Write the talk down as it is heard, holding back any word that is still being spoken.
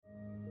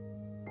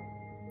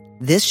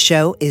This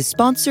show is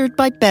sponsored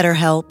by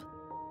BetterHelp.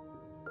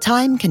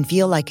 Time can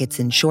feel like it's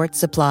in short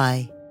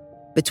supply.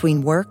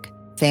 Between work,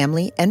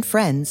 family, and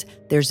friends,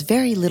 there's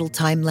very little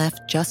time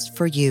left just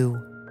for you.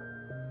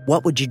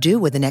 What would you do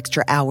with an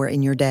extra hour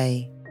in your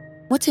day?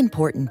 What's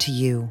important to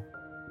you?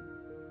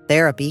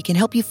 Therapy can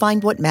help you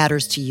find what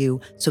matters to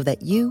you so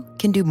that you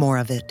can do more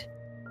of it.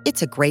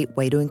 It's a great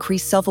way to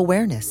increase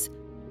self-awareness,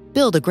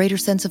 build a greater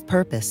sense of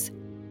purpose,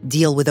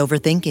 deal with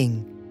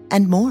overthinking,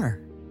 and more.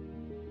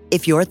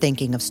 If you're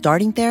thinking of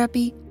starting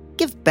therapy,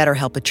 give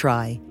BetterHelp a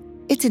try.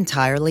 It's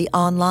entirely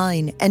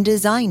online and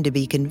designed to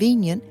be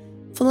convenient,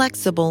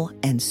 flexible,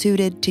 and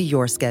suited to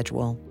your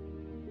schedule.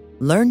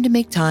 Learn to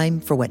make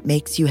time for what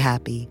makes you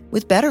happy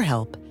with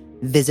BetterHelp.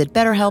 Visit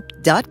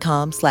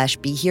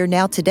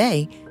BetterHelp.com/BeHereNow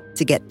today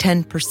to get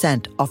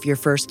 10% off your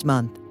first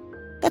month.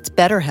 That's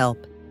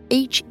BetterHelp,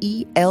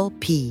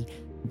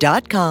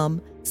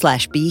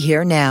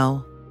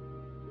 HELP.com/BeHereNow.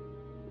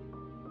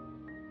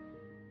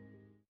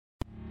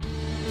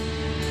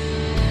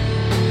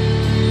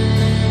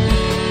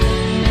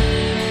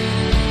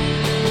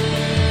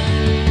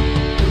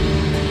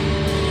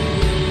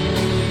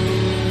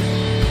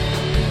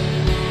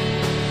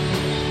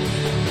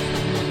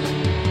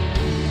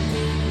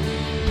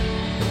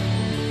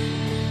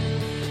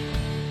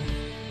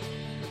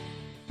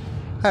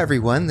 Hi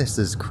everyone, this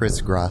is Chris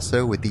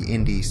Grosso with the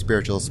Indie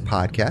Spirituals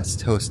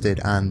podcast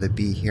hosted on the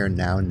Be Here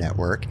Now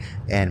network,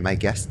 and my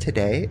guest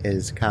today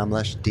is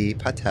Kamlesh D.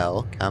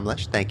 Patel.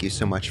 Kamlesh, thank you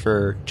so much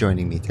for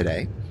joining me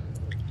today.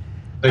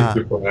 Thank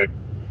you for having me.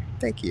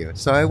 Thank you.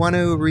 So I want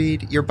to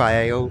read your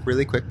bio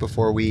really quick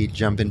before we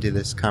jump into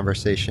this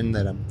conversation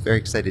that I'm very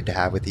excited to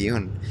have with you,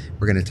 and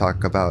we're going to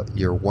talk about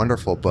your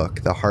wonderful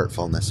book, The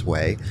Heartfulness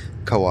Way,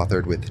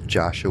 co-authored with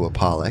Joshua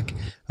Pollack.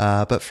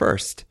 But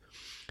first,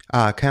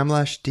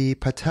 Kamlesh D.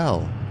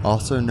 Patel,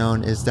 also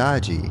known as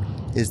Daji,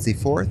 is the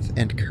fourth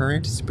and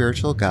current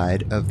spiritual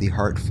guide of the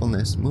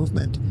Heartfulness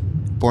movement.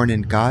 Born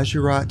in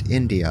Gujarat,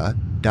 India,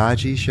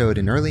 Daji showed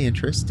an early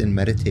interest in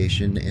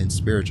meditation and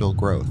spiritual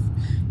growth.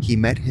 He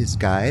met his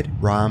guide,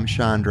 Ram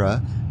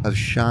Chandra of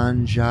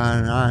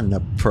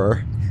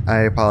Shanjanapur. I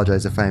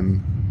apologize if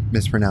I'm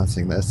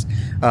mispronouncing this.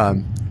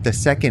 The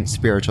second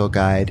spiritual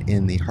guide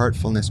in the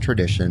Heartfulness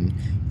tradition,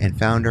 and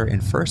founder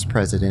and first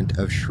president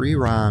of Sri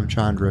Ram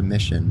Chandra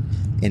Mission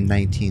in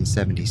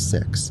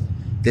 1976.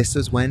 This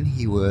was when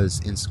he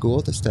was in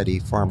school to study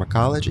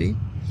pharmacology.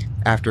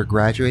 After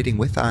graduating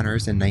with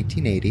honors in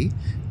 1980,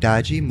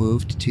 Daji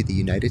moved to the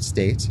United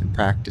States and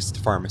practiced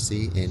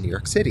pharmacy in New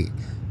York City,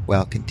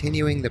 while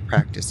continuing the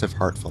practice of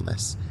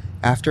heartfulness.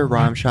 After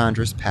Ram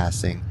Chandra's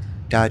passing,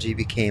 Daji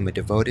became a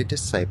devoted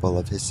disciple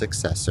of his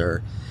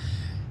successor.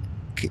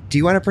 Do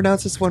you want to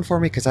pronounce this one for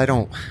me? Because I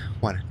don't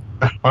want to.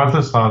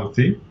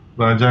 Parthasarathi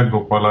Raja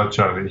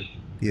Gopalachari.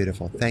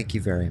 Beautiful. Thank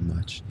you very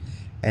much.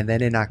 And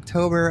then in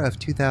October of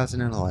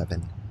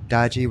 2011,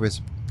 Daji was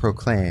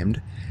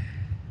proclaimed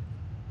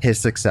his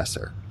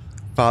successor.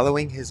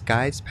 Following his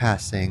guide's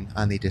passing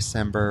on the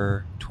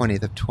December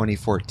 20th of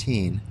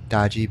 2014,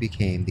 Daji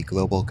became the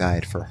global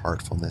guide for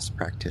heartfulness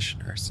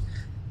practitioners.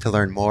 To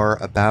learn more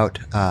about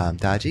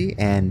Daji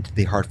and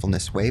the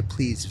Heartfulness Way,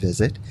 please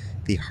visit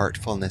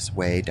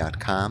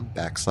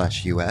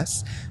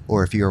theheartfulnessway.com/US,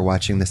 or if you are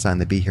watching this on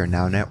the Be Here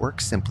Now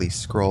network, simply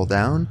scroll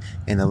down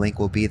and the link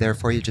will be there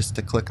for you just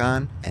to click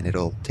on and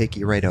it'll take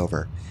you right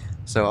over.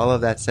 So all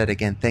of that said,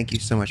 again, thank you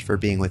so much for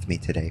being with me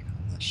today.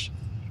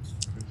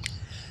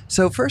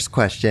 So first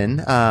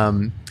question,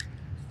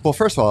 well,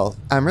 first of all,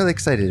 I'm really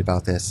excited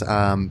about this.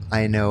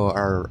 I know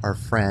our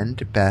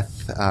friend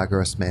Beth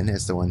Grossman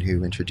is the one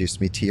who introduced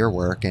me to your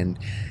work, and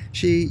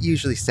she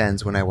usually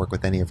sends, when I work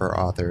with any of her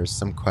authors,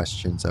 some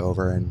questions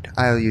over, and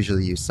I'll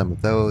usually use some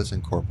of those,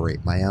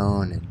 incorporate my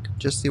own, and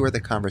just see where the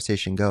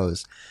conversation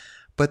goes.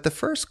 But the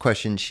first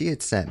question she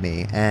had sent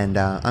me, and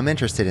I'm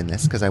interested in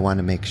this because I want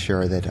to make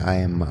sure that I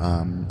am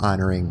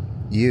honoring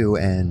you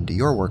and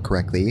your work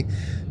correctly.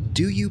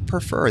 Do you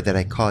prefer that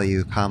I call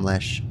you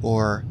Kamlesh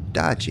or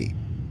Daji?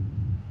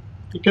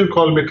 You can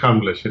call me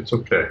Kamlesh. It's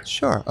okay.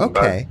 Sure.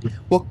 Okay.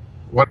 Well,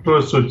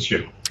 whatever suits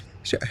you.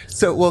 Sure.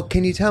 So, well,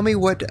 can you tell me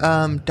what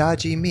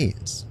Daji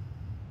means?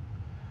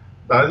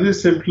 Daji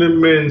simply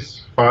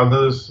means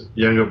father's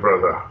younger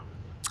brother.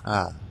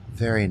 Ah,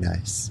 very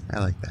nice. I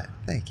like that.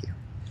 Thank you.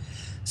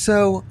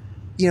 So,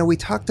 we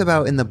talked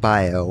about in the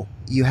bio,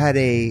 you had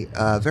a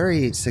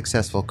very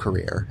successful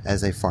career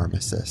as a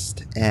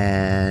pharmacist,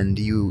 and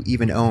you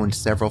even owned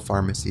several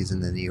pharmacies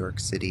in the New York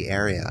City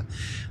area.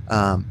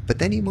 But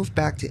then you moved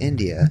back to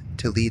India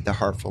to lead the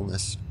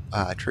Heartfulness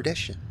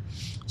tradition.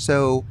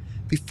 So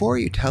before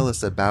you tell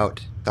us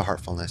about the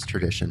Heartfulness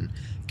tradition,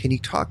 can you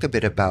talk a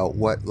bit about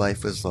what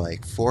life was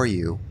like for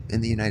you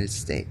in the United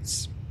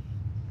States?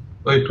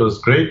 Well, it was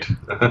great.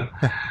 And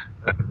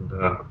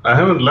I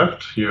haven't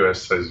left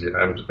US as yet.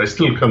 I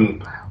still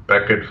come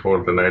back and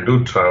forth, and I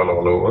do travel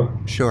all over.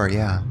 Sure,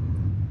 yeah.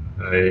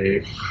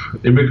 I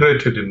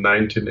immigrated in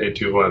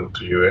 1981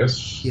 to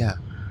US. Yeah.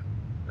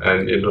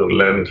 And,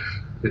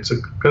 it's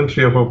a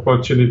country of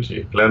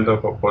opportunity, land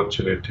of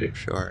opportunity.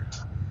 Sure.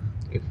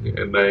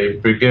 And I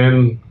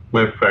began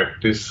my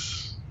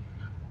practice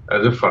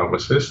as a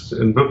pharmacist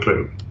in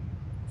Brooklyn.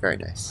 Very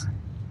nice.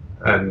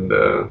 And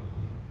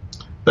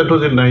that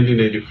was in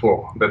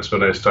 1984. That's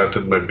when I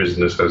started my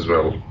business as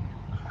well.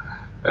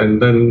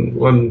 And then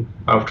one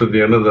after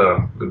the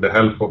another, with the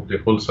help of the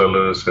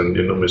wholesalers and,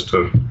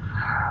 Mr.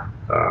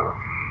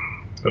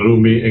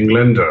 Rumi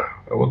Englander,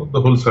 one of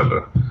the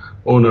wholesaler,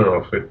 owner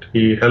of it,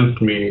 he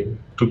helped me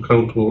to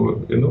come to,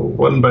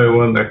 one by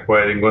one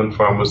acquiring one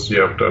pharmacy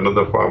after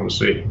another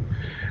pharmacy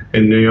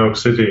in New York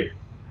City.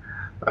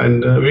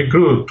 And we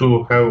grew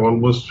to have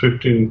almost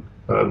 15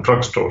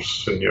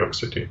 drugstores in New York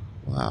City.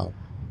 Wow.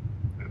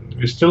 And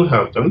we still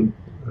have them.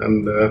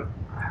 And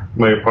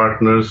my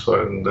partners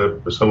and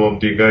some of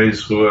the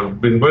guys who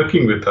have been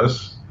working with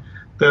us,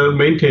 they are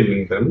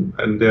maintaining them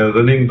and they are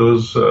running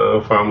those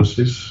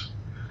pharmacies,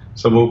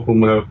 some of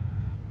whom have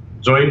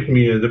joined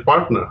me as a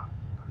partner.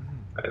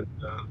 And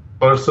the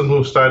person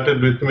who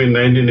started with me in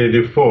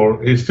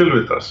 1984 is still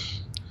with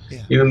us.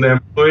 Yeah. Even the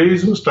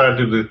employees who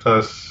started with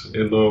us,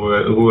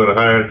 who were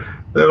hired,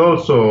 they're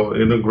also,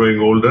 growing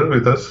older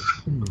with us.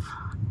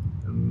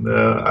 And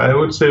I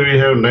would say we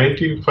have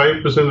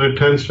 95%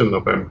 retention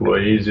of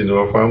employees in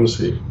our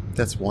pharmacy.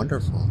 That's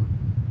wonderful.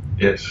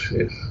 Yes.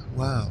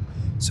 Wow.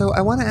 So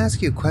I want to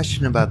ask you a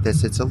question about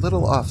this. It's a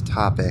little off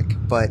topic,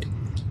 but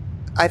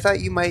I thought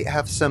you might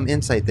have some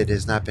insight that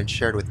has not been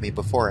shared with me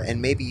before, and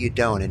maybe you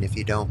don't, and if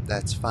you don't,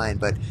 that's fine.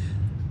 But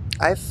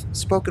I've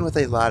spoken with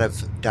a lot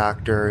of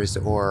doctors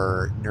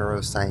or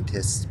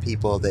neuroscientists,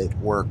 people that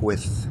work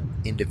with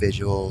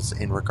individuals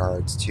in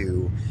regards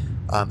to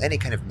any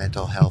kind of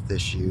mental health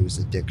issues,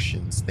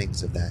 addictions,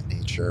 things of that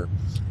nature.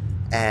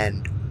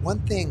 And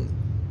one thing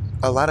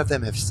a lot of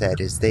them have said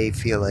is they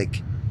feel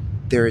like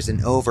there is an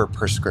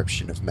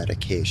overprescription of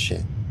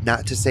medication.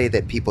 Not to say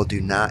that people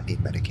do not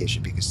need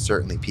medication, because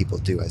certainly people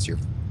do, as you're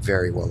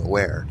very well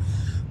aware.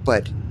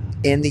 But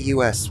in the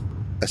U.S.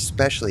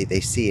 especially, they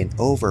see an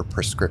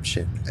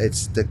overprescription.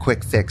 It's the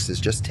quick fix is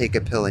just take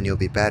a pill and you'll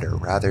be better,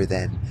 rather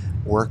than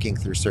working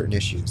through certain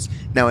issues.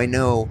 Now, I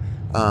know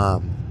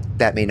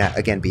that may not,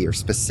 again, be your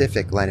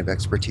specific line of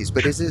expertise,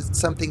 but is it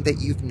something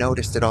that you've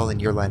noticed at all in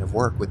your line of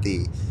work with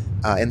the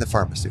in the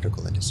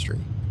pharmaceutical industry?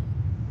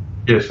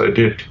 Yes, I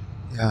did.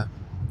 Yeah.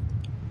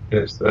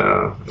 Yes,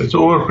 it's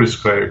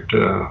overprescribed.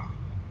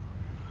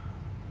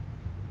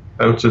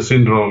 It's a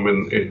syndrome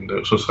in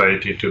the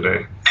society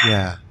today.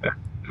 Yeah.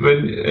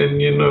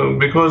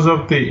 Because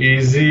of the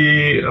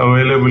easy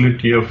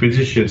availability of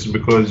physicians,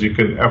 because you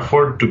can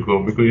afford to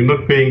go, because you're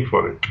not paying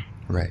for it.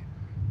 Right.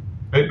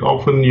 Right?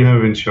 Often you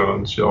have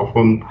insurance.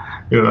 Often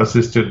you're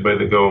assisted by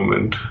the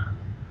government.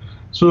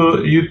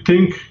 So you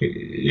think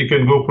you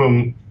can go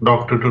from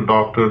doctor to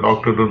doctor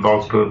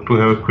to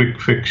have a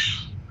quick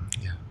fix.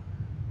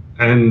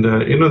 And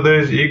there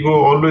is ego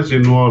always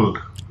involved.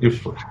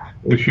 If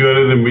you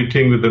are in a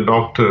meeting with a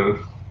doctor,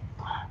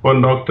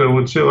 one doctor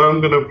would say, "Oh,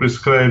 I'm going to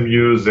prescribe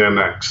you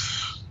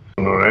Xanax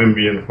or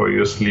Ambien for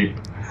your sleep."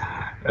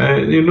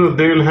 And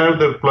they will have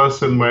their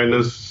plus and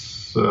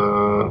minus,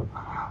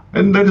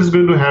 and that is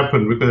going to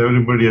happen because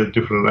everybody has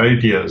different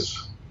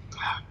ideas.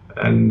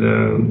 And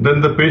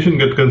then the patient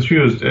gets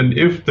confused. And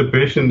if the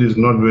patient is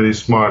not very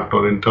smart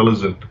or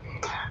intelligent,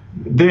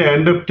 they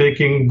end up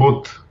taking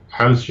both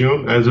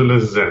Halcyon as well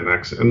as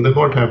Xanax, and then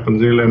what happens?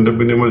 They'll end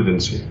up in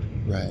emergency.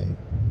 Right.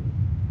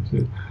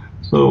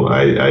 So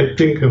I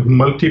think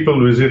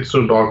multiple visits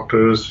to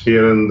doctors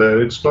here and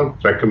there, it's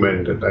not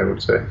recommended, I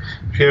would say.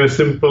 If you have a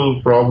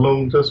simple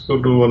problem, just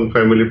go to one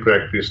family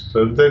practice.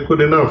 They're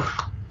good enough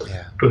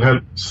to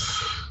help.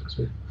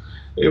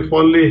 If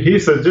only he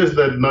suggests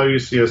that now you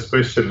see a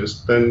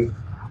specialist, then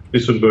you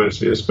should go and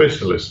see a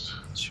specialist.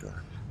 Sure.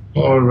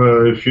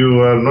 Or if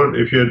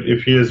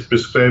he has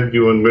prescribed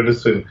you on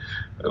medicine,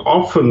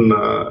 often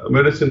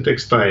medicine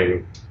takes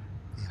time.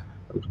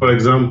 For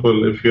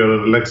example, if you're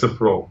on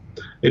Lexapro,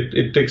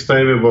 it takes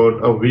time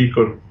about a week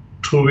or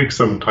 2 weeks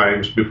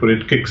sometimes before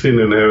it kicks in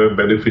and have a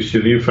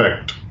beneficial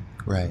effect.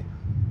 Right.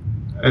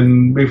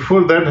 And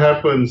before that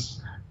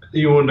happens,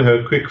 you want to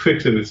have a quick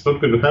fix, and it's not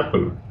going to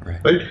happen.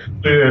 Right?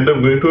 So you end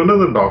up going to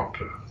another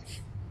doctor.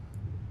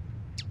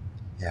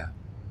 Yeah.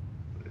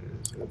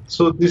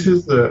 So this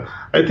is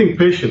I think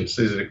patience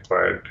is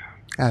required.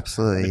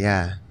 Absolutely,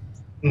 yeah.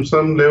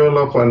 Some level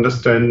of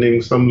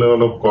understanding, some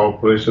level of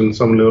cooperation,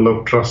 some level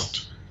of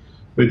trust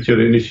with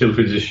your initial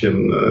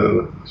physician.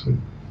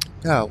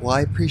 Oh, well,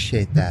 I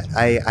appreciate that.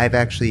 I've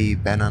actually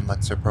been on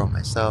Lexapro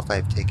myself.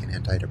 I've taken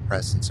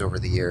antidepressants over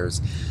the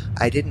years.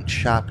 I didn't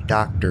shop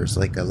doctors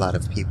like a lot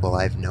of people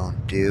I've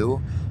known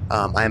do.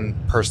 I'm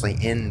personally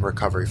in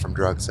recovery from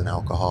drugs and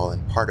alcohol,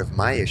 and part of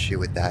my issue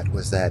with that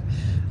was that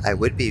I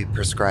would be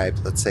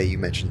prescribed, let's say you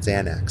mentioned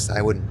Xanax.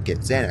 I wouldn't get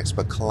Xanax,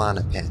 but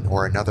Klonopin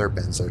or another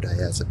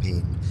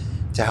benzodiazepine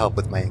to help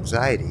with my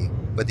anxiety.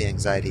 But the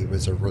anxiety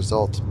was a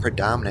result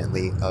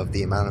predominantly of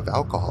the amount of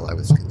alcohol I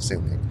was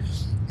consuming.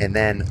 And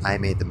then I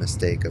made the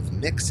mistake of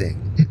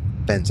mixing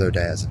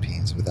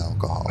benzodiazepines with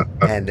alcohol.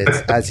 And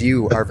it's, as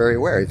you are very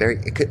aware,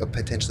 a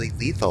potentially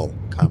lethal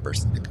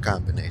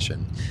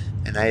combination.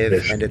 and I have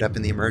Yes. ended up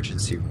in the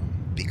emergency room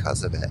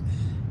because of it.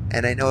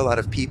 And I know a lot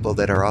of people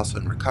that are also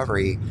in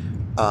recovery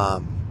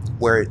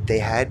where they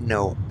had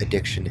no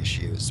addiction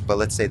issues, but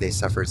let's say they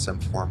suffered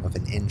some form of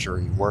an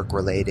injury,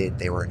 work-related,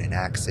 they were in an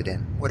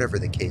accident, whatever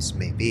the case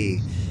may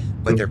be,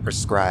 but they're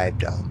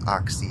prescribed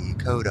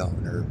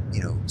oxycodone or,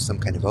 some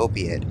kind of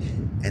opiate,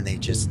 and they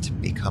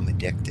just become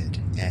addicted.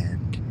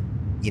 And,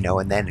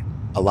 and then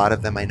a lot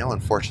of them, I know,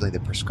 unfortunately, the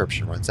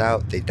prescription runs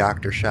out, they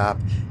doctor shop,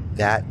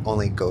 that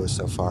only goes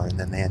so far, and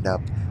then they end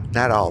up,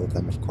 not all of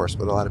them, of course,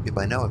 but a lot of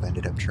people I know have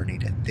ended up turning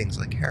to things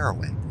like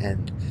heroin.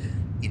 And,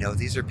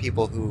 these are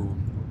people who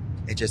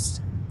it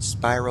just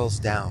spirals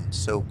down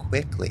so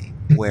quickly,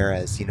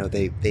 whereas,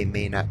 they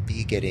may not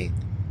be getting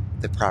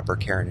the proper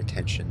care and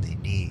attention they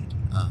need.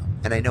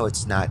 And I know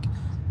it's not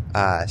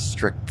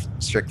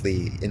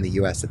strictly in the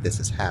U.S. that this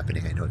is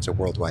happening. I know it's a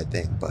worldwide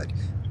thing, but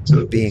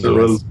being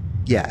arrested,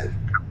 yeah.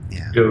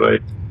 You're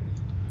right.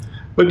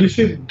 But you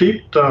see,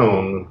 deep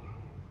down,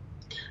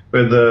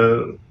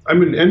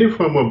 any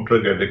form of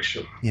drug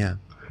addiction, yeah,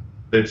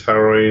 it's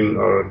heroin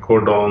or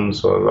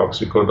codones or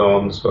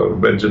oxycodones or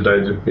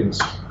benzodiazepines,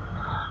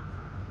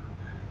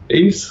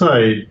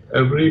 inside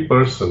every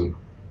person,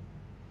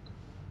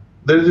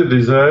 there is a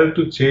desire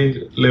to change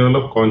level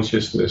of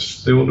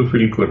consciousness. They want to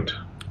feel good.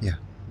 Yeah.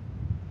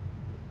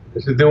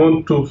 They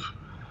want to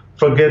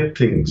forget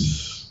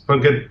things,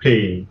 forget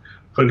pain,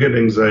 forget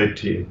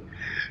anxiety.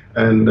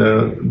 And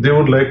they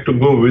would like to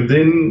go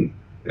within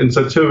in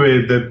such a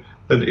way that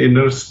that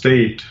inner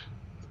state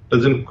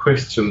doesn't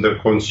question their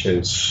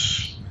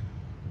conscience.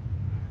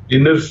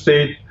 Inner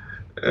state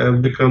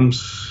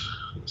becomes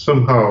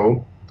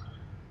somehow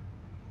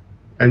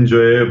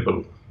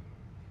enjoyable.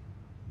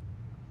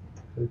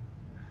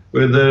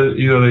 Whether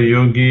you're a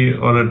yogi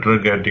or a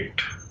drug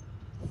addict,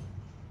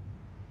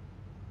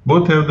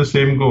 both have the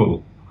same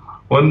goal.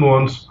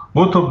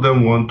 Both of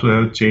them want to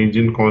have change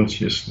in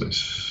consciousness,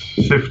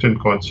 shift in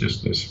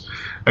consciousness,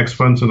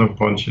 expansion of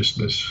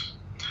consciousness.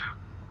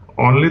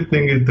 Only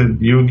thing is that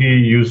yogi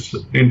use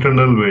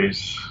internal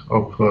ways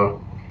of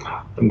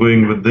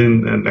going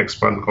within and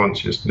expand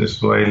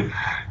consciousness, while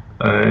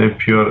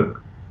if you're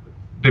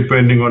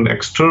depending on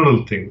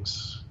external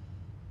things,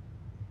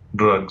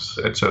 drugs,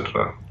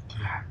 etc.,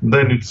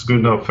 then it's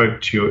going to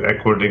affect you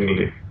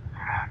accordingly.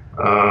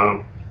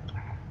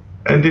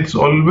 And it's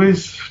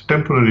always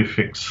temporary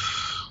fix.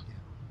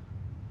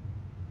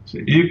 So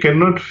you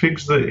cannot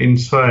fix the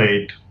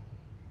inside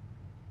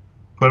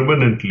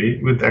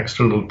permanently with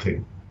external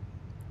thing.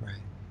 Right.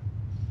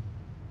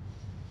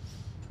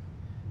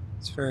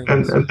 It's very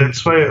and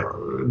that's why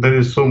there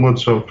is so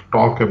much of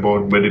talk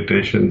about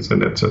meditations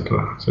and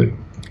etc.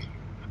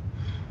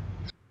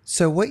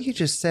 So what you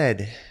just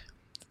said,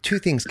 two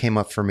things came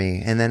up for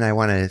me, and then I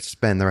want to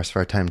spend the rest of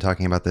our time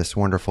talking about this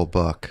wonderful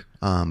book.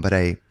 But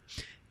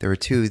there were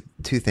two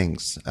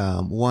things.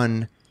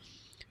 One,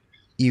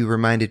 you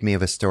reminded me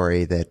of a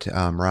story that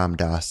Ram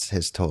Dass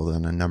has told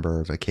on a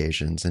number of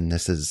occasions, and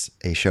this is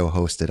a show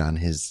hosted on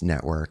his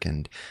network,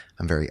 and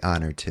I'm very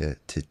honored to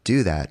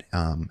do that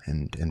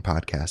and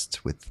podcasts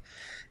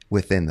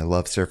within the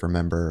Love Surfer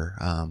member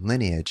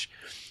lineage.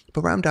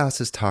 But Ram Dass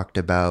has talked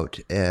about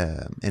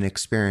an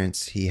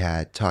experience he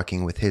had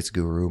talking with his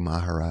guru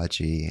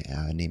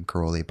Maharaji named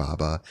Karoli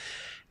Baba,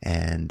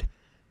 and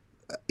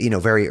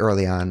very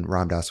early on,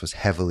 Ram Dass was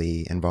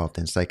heavily involved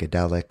in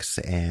psychedelics,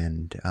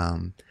 and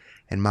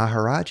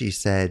Maharaji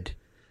said,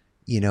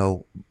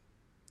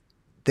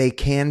 they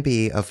can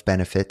be of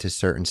benefit to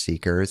certain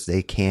seekers.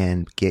 They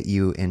can get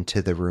you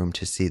into the room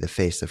to see the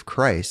face of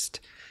Christ.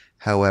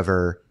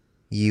 However,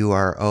 you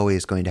are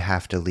always going to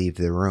have to leave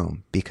the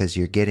room because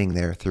you're getting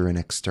there through an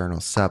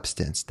external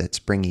substance that's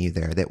bringing you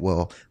there that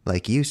will,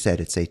 like you said,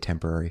 it's a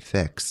temporary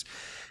fix.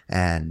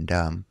 And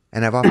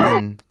I've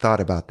often thought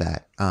about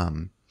that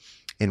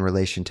in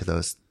relation to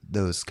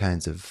those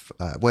kinds of,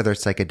 whether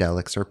it's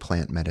psychedelics or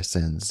plant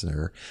medicines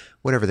or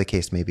whatever the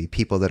case may be,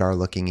 people that are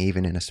looking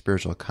even in a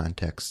spiritual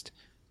context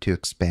to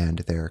expand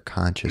their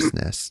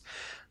consciousness.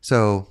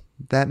 So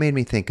that made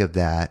me think of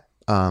that.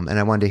 And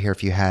I wanted to hear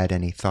if you had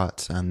any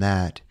thoughts on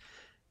that.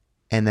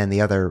 And then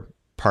the other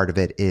part of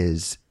it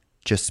is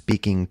just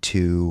speaking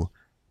to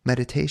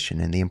meditation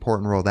and the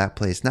important role that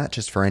plays, not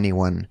just for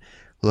anyone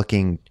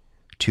looking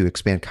to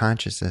expand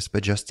consciousness,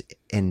 but just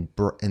in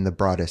the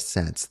broadest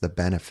sense, the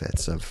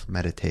benefits of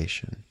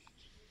meditation.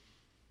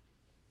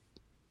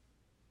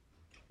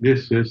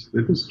 Yes,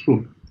 that is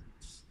true.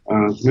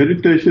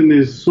 Meditation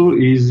is so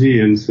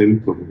easy and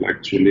simple,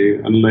 actually.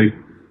 Unlike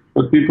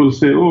what people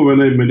say, oh, when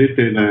I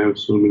meditate, I have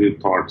so many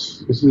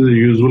thoughts. This is the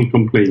usual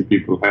complaint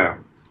people have.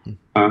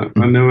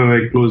 Whenever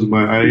I close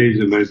my eyes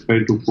and I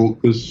try to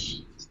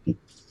focus,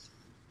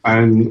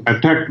 I'm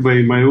attacked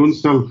by my own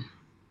self.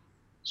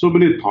 So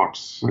many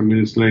thoughts. I mean,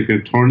 it's like a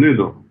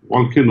tornado,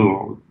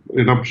 volcano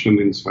eruption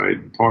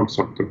inside, thoughts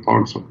after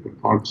thoughts after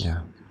thoughts.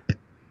 Yeah.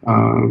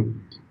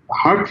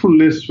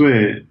 Heartfulness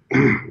way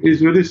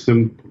is very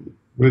simple,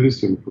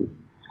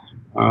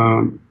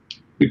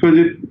 because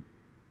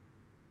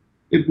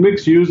it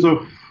makes use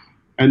of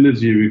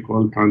energy we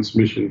call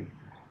transmission.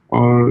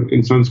 or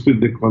in Sanskrit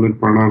they call it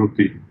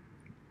pranarati.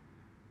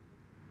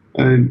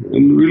 And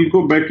we'll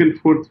go back and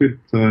forth with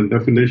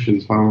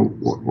definitions,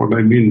 what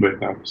I mean by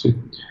that. See,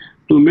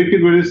 to make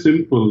it very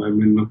simple, I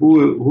mean,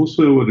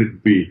 whosoever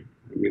it be,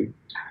 I mean,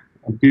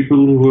 people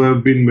who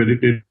have been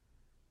meditating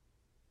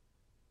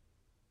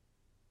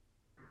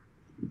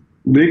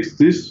makes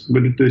this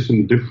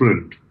meditation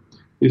different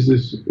is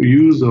this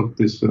use of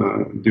this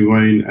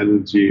divine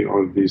energy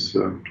or this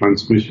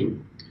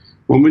transmission.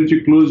 The moment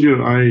you close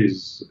your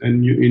eyes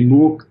and you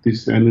invoke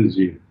this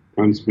energy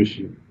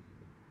transmission,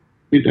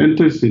 it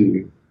enters in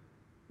you.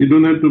 You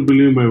don't have to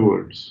believe my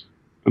words.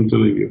 I'm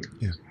telling you.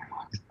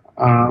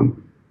 Yeah.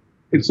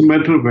 It's a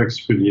matter of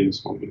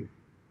experience only.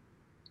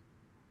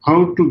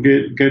 How to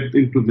get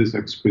into this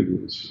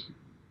experience?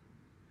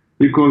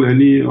 You call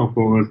any of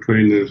our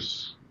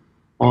trainers,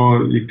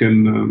 or you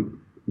can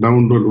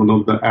download one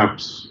of the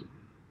apps.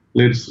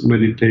 Let's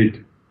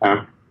Meditate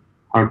app,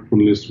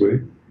 Heartfulness Way,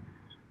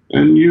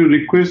 and you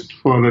request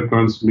for a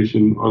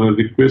transmission or a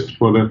request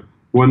for a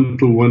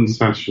one-to-one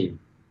session.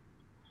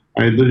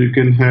 Either you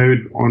can have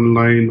it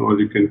online, or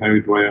you can have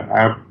it via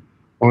app,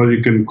 or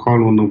you can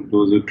call one of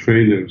those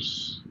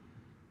trainers.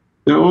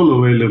 They're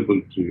all available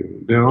to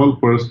you. They're all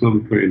personal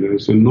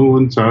trainers, and no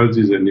one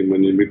charges any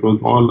money because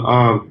all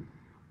are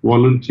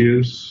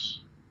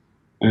volunteers,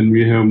 and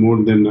we have more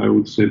than, I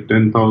would say,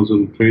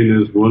 10,000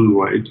 trainers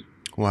worldwide.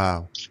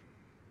 Wow.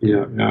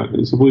 Yeah.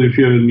 Suppose if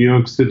you're in New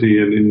York City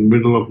and in the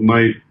middle of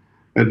night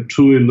at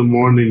 2 in the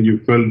morning, you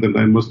felt that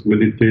I must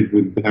meditate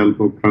with the help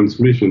of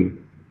transmission.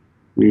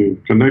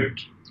 You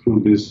connect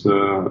through this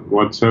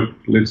WhatsApp,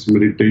 Let's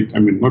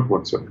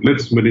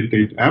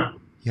Meditate app.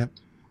 Yep.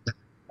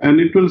 And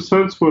it will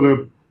search for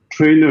a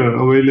trainer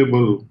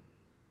available.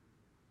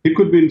 He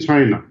could be in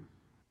China.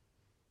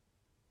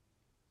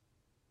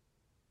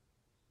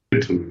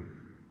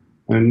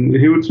 And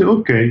he would say,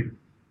 okay,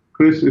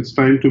 Chris, it's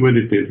time to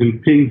meditate. He'll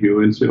ping you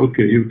and say,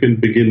 okay, you can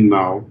begin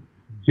now.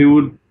 He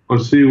would or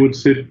she would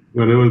sit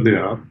wherever they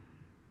are,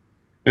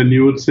 and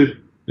you would sit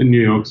in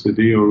New York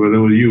City or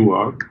wherever you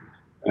are,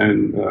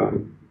 and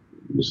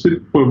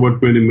sit for about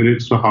 20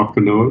 minutes to half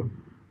an hour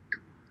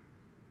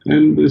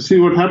and see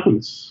what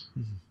happens.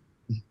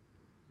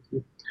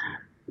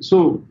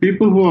 So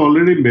people who are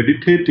already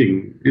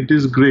meditating, it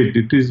is great.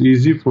 It is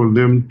easy for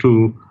them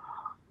to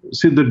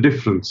see the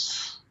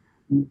difference.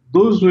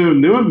 Those who have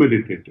never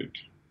meditated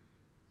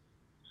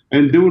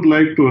and they would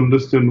like to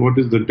understand what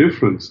is the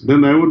difference,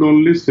 then I would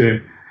only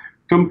say,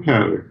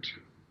 compare it.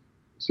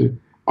 See,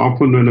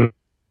 often when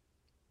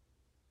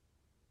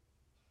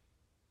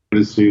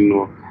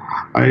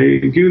I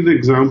give the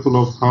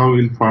example of how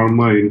in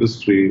pharma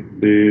industry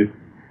they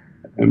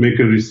make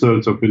a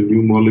research of a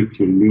new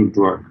molecule, new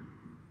drug.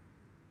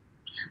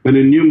 When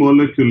a new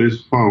molecule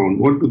is found,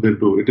 what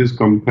do? It is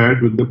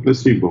compared with the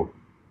placebo.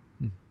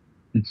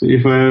 So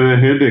if I have a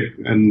headache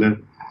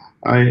and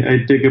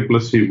I take a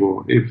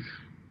placebo,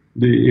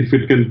 if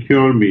it can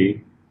cure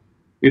me,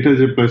 it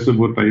has a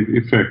placebo type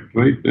effect,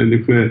 right? And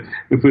if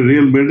a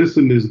real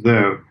medicine is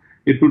there,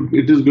 it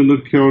is going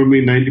to cure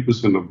me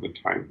 90% of the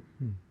time.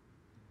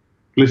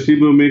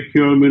 Placebo may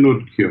cure, may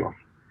not cure.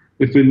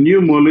 If a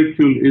new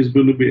molecule is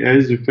going to be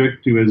as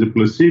effective as a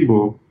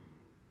placebo,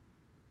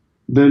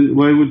 then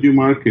why would you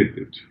market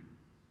it?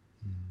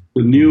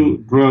 The new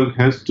drug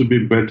has to be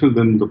better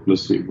than the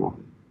placebo.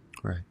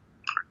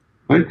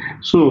 Right?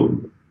 So,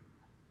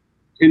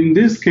 in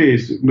this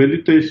case,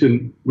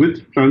 meditation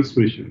with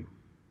transmission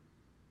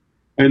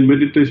and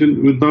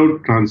meditation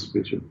without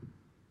transmission,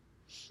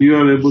 you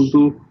are able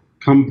to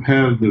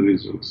compare the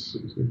results.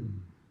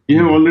 You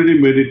have already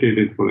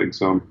meditated, for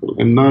example,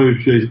 and now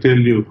if I tell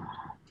you,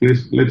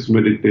 let's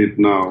meditate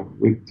now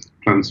with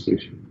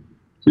transmission,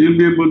 so you'll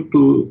be able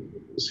to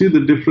see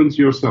the difference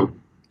yourself,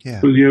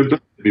 because you have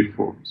done it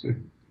before. See?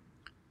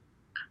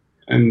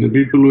 And the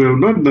people who have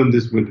not done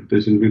this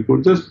meditation before,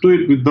 just do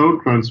it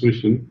without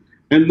transmission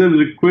and then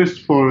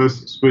request for a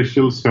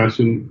special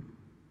session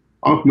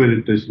of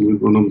meditation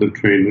with one of the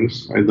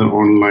trainers, either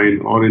online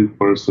or in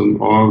person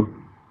or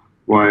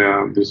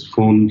via this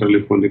phone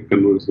telephonic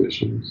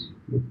conversations.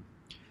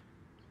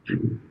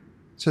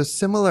 So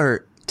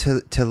similar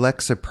to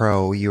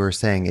Lexapro, you were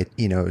saying it,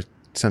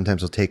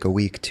 sometimes will take a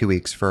week, 2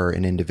 weeks for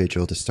an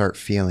individual to start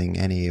feeling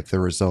any of the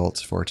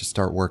results, for it to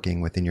start working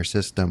within your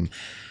system.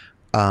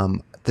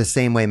 The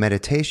same way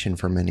meditation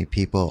for many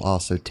people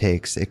also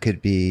takes. It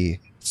could be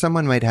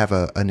someone might have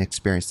an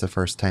experience the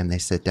first time they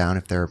sit down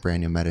if they're a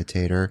brand new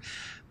meditator,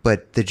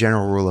 but the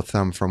general rule of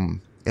thumb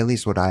from at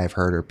least what I have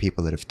heard or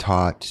people that have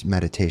taught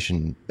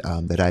meditation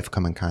that I've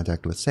come in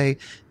contact with say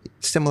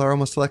similar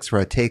almost to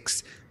Lexapro. It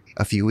takes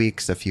a few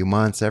weeks, a few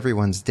months.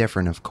 Everyone's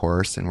different, of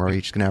course, and we're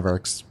each going to have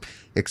our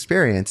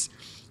experience.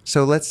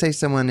 So let's say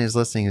someone is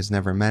listening who's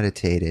never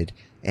meditated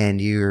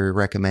and you're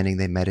recommending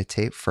they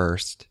meditate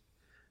first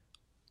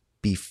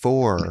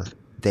before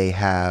they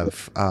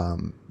have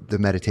the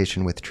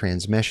meditation with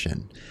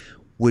transmission.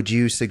 Would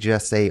you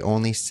suggest they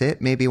only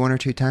sit maybe 1 or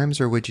 2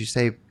 times, or would you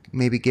say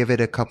maybe give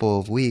it a couple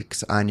of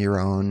weeks on your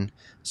own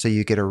so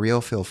you get a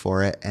real feel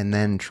for it, and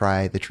then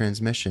try the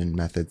transmission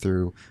method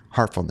through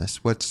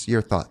heartfulness. What's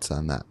your thoughts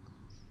on that?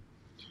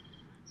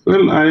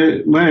 Well,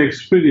 my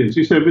experience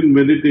is I've been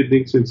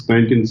meditating since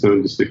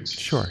 1976.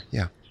 Sure,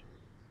 yeah.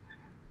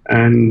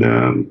 And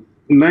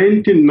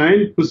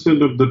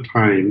 99% of the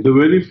time, the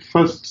very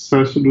first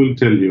session will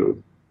tell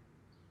you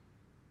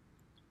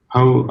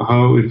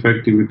how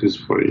effective it is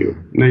for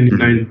you.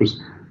 99%.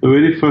 The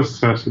very first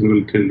session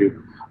will tell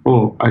you,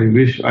 oh, I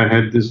wish I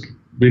had this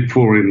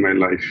before in my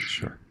life.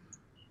 Sure.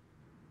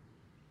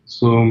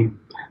 So,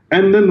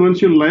 and then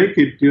once you like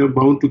it, you're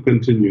bound to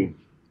continue.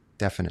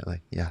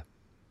 Definitely, yeah.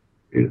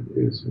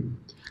 Yes.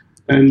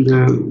 And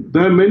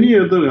there are many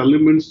other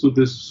elements to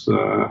this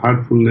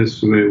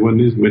heartfulness way.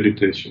 One is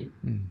meditation,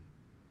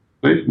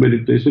 right?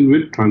 Meditation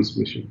with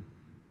transmission.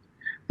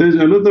 There's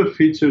another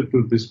feature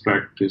to this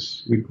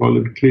practice. We call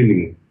it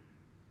cleaning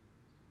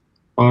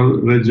or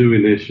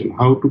rejuvenation,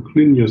 how to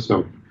clean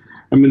yourself.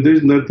 I mean,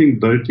 there's nothing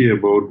dirty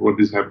about what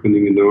is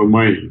happening in our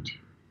mind,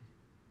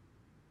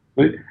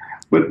 right?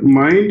 But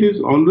mind is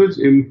always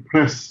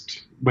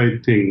impressed by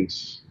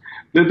things.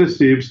 Let us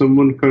say if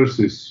someone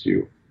curses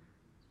you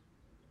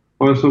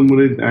or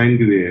someone is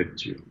angry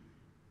at you,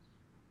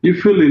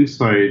 you feel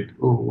inside,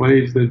 oh, why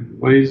is that?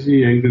 Why is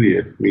he angry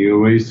at me? Or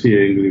why is he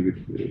angry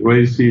with me? Why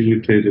is he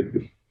irritated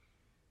with me?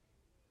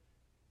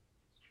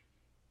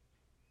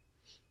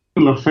 It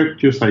will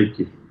affect your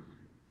psyche.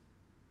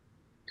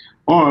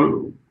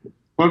 Or,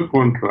 per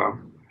contra,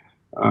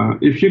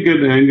 if you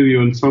get angry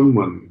on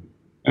someone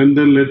and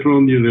then later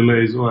on you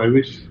realize, oh, I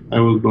wish I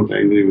was not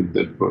angry with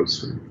that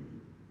person.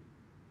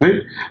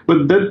 Right?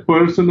 But that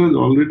person has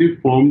already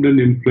formed an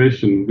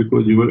impression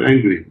because you were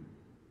angry.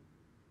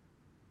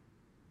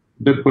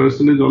 That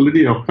person is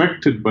already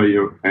affected by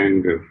your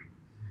anger.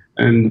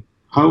 And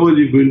how are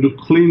you going to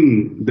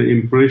clean the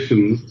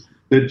impression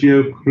that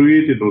you have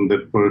created on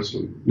that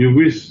person? You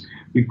wish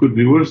you could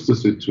reverse the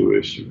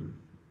situation.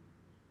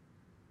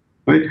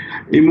 Right?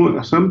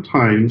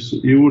 Sometimes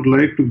you would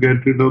like to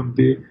get rid of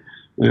the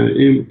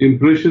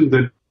impression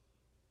that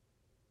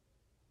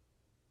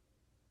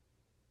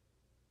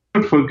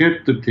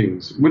forget the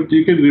things, but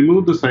you can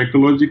remove the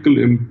psychological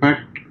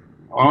impact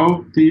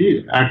of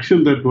the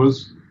action that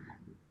was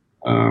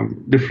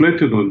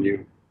deflected on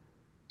you.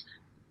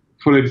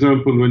 For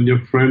example, when your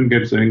friend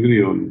gets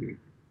angry on you,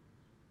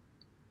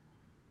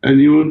 and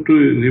you want to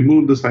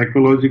remove the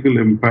psychological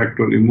impact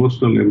or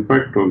emotional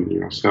impact on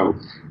yourself,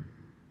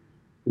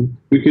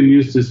 we can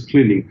use this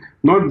cleaning.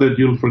 Not that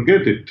you'll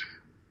forget it.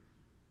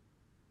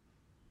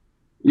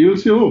 You'll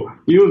say, oh,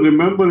 you'll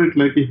remember it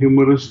like a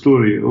humorous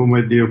story. Oh, my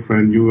dear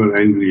friend, you were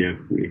angry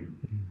at me.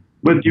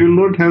 But you'll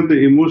not have the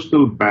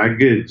emotional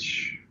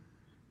baggage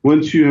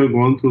once you have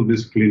gone through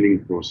this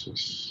cleaning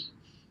process.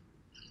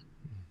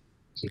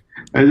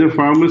 As a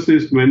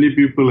pharmacist, many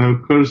people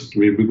have cursed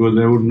me because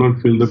I would not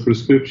fill the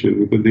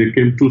prescription because they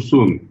came too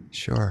soon.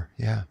 Sure,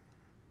 yeah.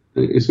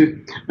 You see?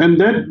 And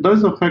that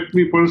does affect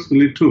me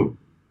personally too.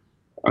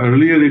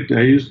 Earlier,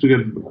 I used to get,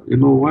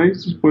 why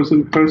is this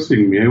person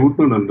cursing me? I would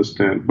not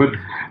understand. But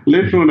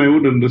later on, I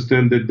would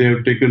understand that they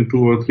have taken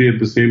 2 or 3 at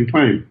the same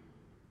time.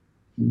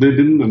 They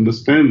didn't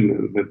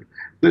understand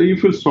that you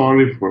feel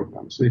sorry for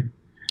them, see.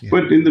 Yeah.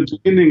 But in the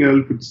beginning, I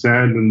would feel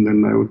sad, and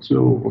then I would say,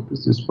 oh, what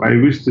is this? I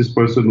wish this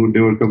person would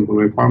never come to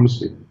my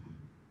pharmacy.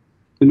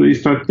 You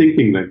start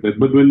thinking like that.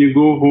 But when you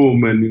go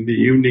home and in the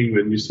evening,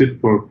 when you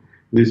sit for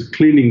this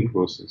cleaning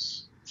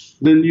process,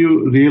 then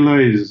you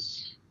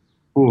realize,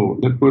 oh,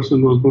 that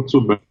person was not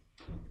so bad.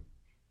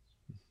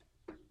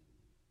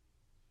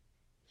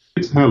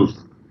 It's health.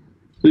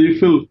 So you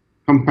feel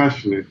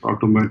compassionate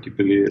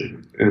automatically,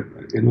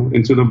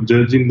 instead of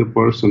judging the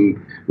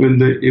person. When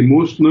the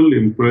emotional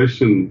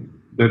impression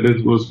that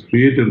was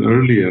created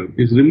earlier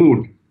is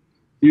removed,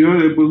 you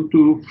are able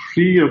to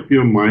free up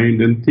your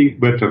mind and think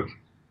better.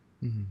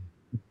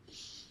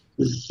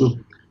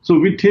 Mm-hmm. So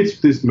we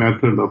teach this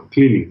method of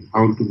cleaning,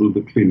 how to do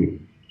the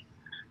cleaning.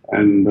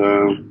 And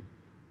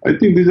I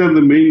think these are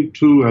the main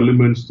 2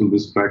 elements to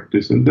this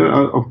practice. And there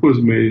are, of course,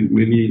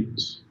 many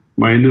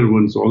minor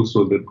ones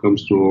also that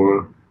comes to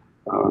our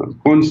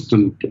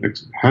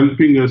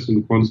helping us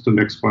in constant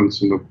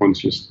expansion of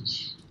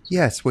consciousness.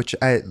 Yes, which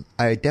I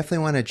definitely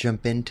want to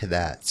jump into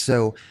that.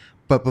 So,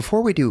 but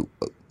before we do,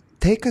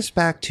 take us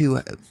back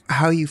to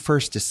how you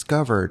first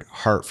discovered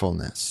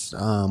heartfulness.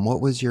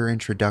 What was your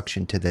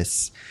introduction to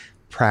this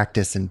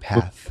practice and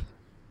path?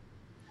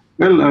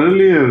 Well,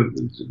 earlier,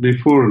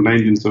 before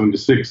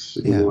 1976,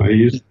 I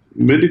used to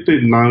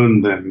meditate now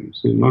and then,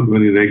 so not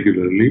very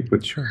regularly,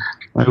 but sure.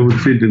 I would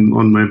sit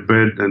on my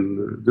bed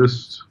and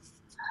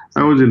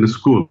I was in a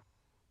school.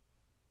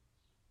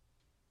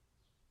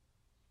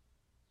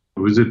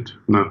 Visit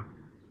my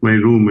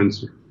room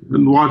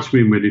and watch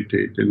me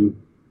meditate. And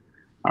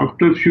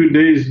after a few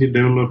days, he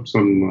developed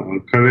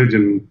some courage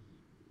and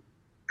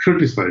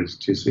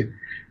criticized. He said,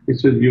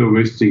 you're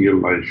wasting your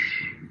life.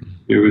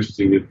 You're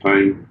wasting your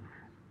time.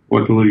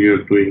 Whatever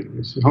you're doing.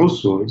 I said, how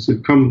so? He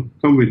said, come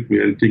with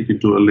me. I'll take you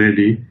to a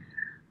lady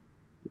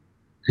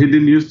he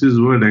didn't use this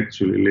word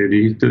actually,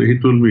 lady. He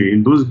told me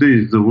in those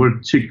days the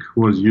word chick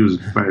was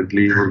used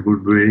badly or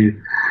good way.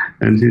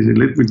 And he said,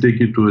 let me take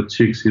you to a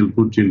chick's, he'll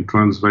put you in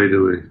trance right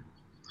away.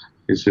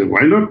 He said,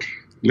 why not?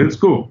 Let's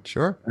go.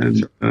 Sure.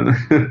 And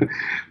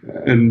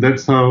and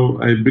that's how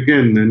I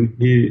began. And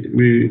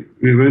we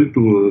went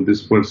to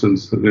this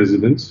person's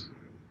residence.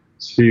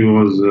 She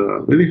was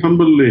a very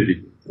humble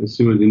lady.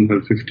 She was in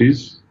her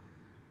 50s.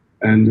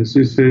 And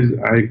she says,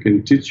 I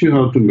can teach you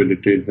how to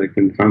meditate. I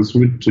can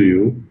transmit to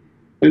you.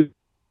 And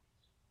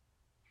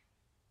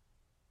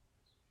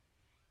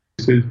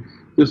she says,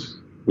 just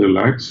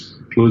relax,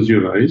 close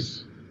your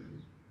eyes,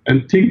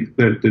 and think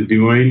that the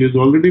divine is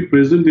already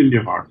present in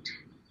your heart.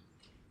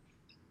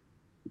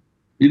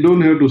 You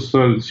don't have to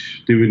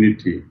search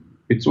divinity.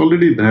 It's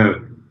already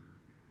there.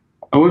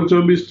 Our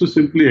job is to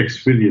simply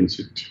experience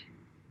it.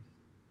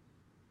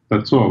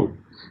 That's all.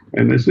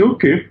 And I say,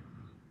 okay.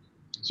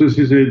 So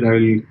she said,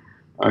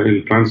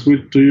 I'll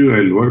transmit to you,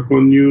 I'll work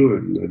on you,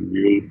 and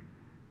then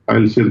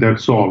I'll say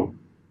that's all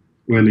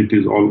when it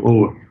is all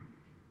over.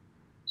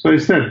 So I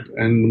sat,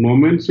 and the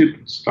moment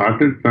it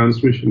started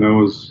transmission, I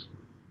was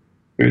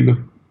kind of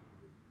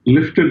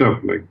lifted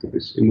up like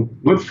this,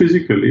 not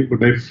physically,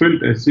 but I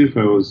felt as if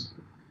I was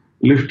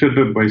lifted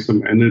up by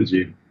some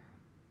energy,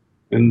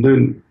 and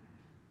then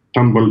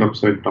tumbled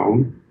upside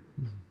down,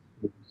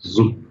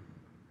 zoop,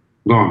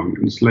 gone.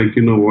 It's like,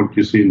 what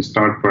you see in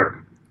Star Trek.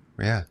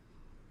 Yeah.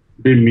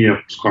 Beam me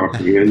up,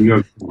 Scorpion, and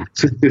you're gone.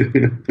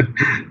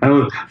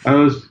 I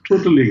was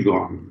totally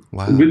gone.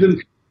 Wow.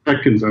 Within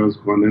seconds, I was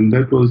gone. And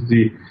that was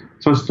the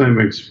first time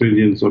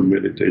experience of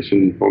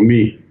meditation for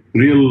me,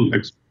 real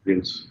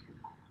experience,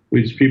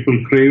 which people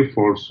crave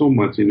for so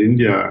much in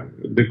India.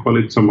 They call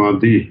it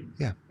samadhi.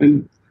 Yeah.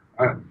 And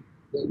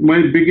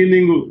my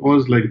beginning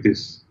was like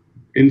this,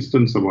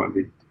 instant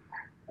samadhi.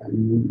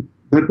 And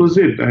that was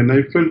it. And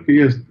I felt,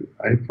 yes,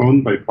 I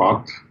found my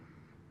path.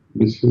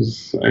 This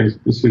is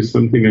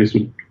something I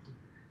should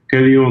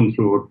carry on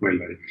throughout my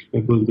life.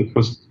 That was the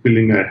first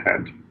feeling I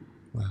had.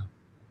 Wow.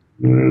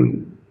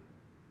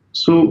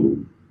 So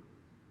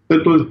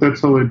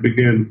that's how I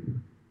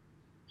began.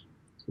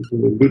 It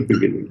was a good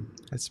beginning.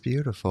 That's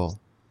beautiful.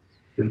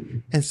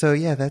 And so,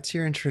 yeah, that's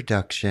your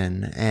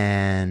introduction.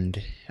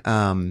 And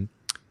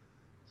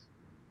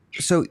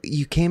so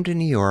you came to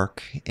New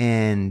York,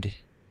 and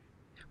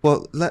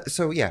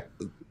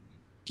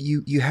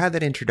you had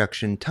that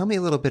introduction. Tell me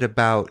a little bit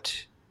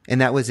about,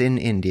 and that was in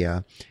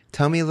India.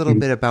 Tell me a little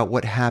bit about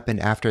what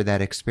happened after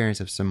that experience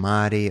of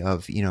samadhi,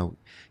 of, you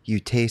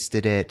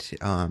tasted it,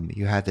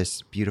 you had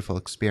this beautiful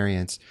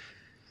experience.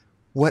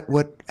 What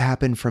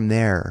happened from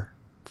there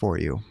for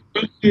you?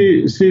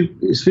 She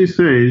says,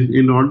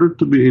 in order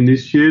to be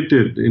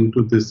initiated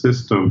into the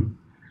system,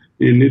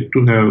 you need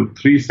to have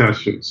 3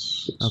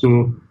 sessions. Okay.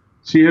 So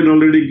she had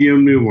already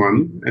given me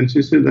one, and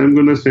she said, I'm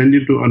going to send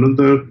you to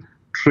another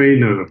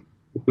trainer,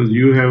 because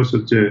you have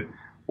such a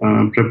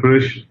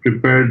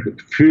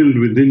prepared field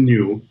within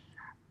you,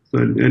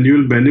 and you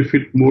will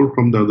benefit more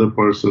from the other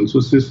person.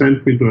 So she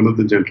sent me to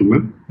another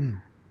gentleman,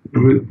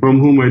 from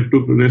whom I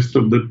took the rest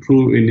of the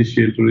true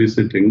initiatory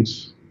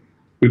sittings.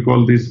 We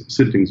call these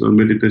sittings or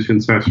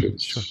meditation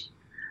sessions. Sure.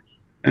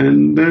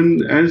 And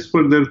then, as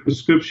per their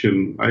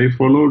prescription, I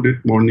followed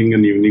it morning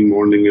and evening,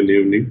 morning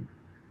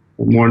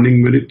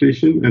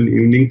meditation and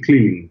evening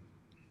cleaning.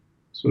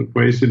 So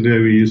twice a day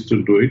we used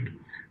to do it.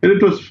 And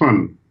it was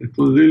fun. It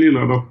was really a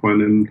lot of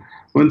fun. And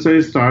once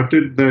I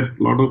started that,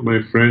 a lot of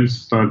my friends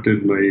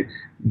started. My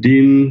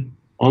dean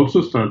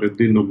also started,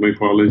 dean of my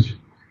college.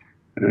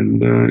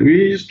 And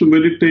we used to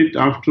meditate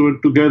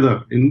afterward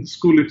together in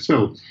school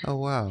itself. Oh,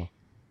 wow.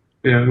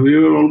 Yeah, we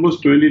were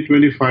almost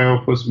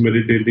 25 of us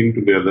meditating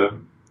together.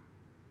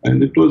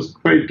 And it was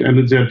quite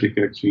energetic,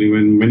 actually.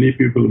 When many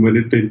people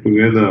meditate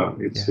together,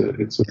 it's a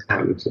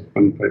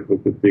fun type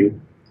of a thing.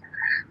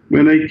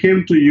 When I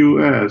came to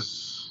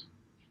US,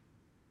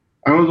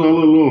 I was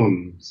all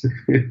alone.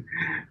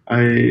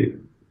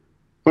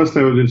 First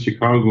I was in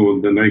Chicago,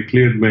 then I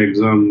cleared my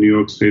exam, New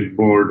York State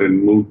Board,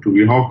 and moved to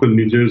Weehawken,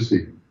 New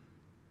Jersey.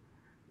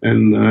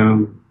 And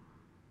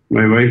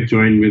my wife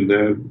joined me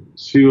there.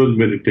 She was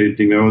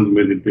meditating, I was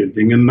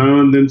meditating, and now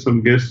and then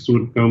some guests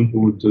would come who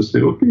would just say,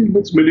 okay,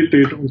 let's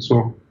meditate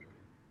also.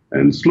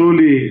 And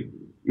slowly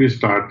we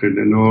started,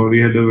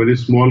 we had a very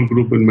small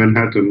group in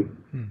Manhattan.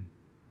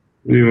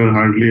 We were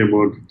hardly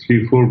about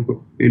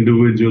 3-4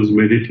 individuals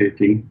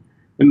meditating.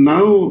 And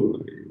now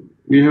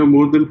we have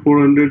more than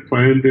 400,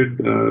 500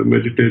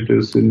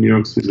 meditators in New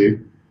York City.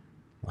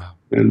 Wow.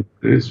 And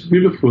it's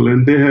beautiful.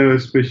 And they have a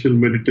special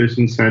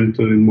meditation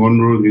center in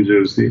Monroe, New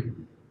Jersey.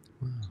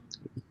 Wow.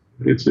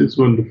 It's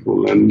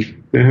wonderful. And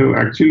they have,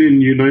 actually in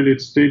the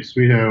United States,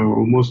 we have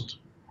almost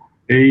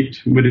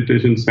 8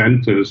 meditation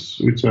centers,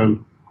 which are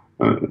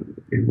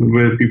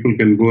where people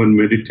can go and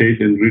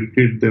meditate and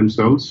retreat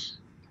themselves.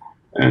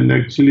 And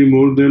actually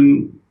more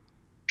than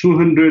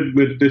 200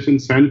 meditation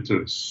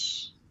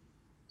centers.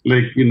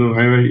 Like,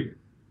 I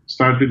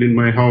started in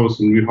my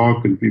house in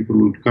Weehawken, people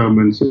would come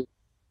and say,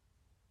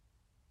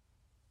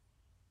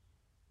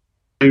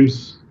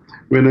 sometimes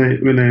when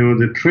I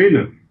was a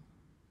trainer,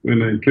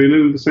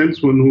 in the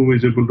sense one who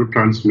is able to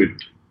transmit.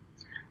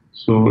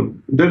 So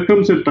there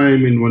comes a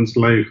time in one's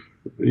life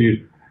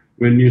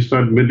when you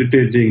start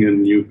meditating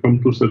and you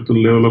come to a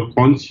certain level of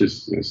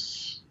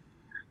consciousness.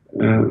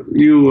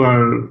 You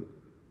are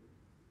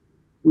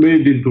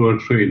made into a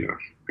trainer,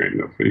 kind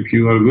of, if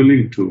you are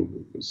willing to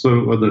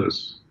serve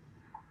others.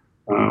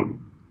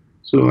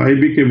 So I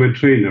became a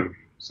trainer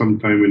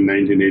sometime in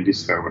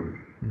 1987.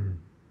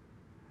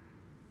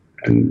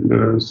 And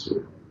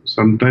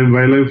sometime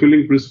while I'm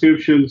filling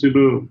prescriptions,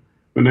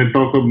 when I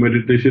talk of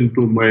meditation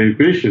to my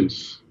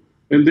patients,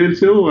 and they'll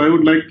say, "Oh, I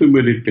would like to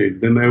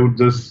meditate," then I would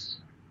just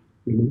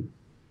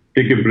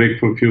take a break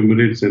for a few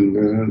minutes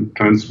and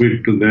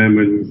transmit to them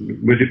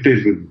and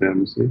meditate with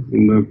them, see,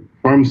 in the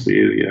pharmacy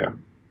area.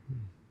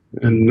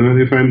 And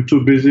if I'm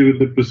too busy with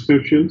the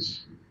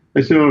prescriptions,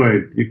 I say, "All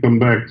right, you come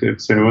back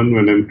at 7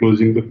 when I'm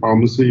closing the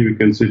pharmacy. We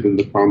can sit in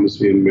the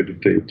pharmacy and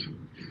meditate."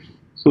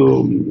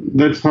 So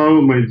that's how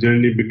my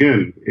journey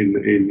began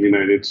in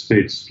United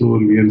States,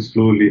 slowly and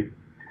slowly.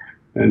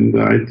 And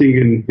I think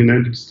in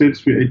United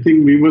States, I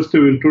think we must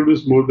have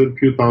introduced more than a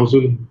few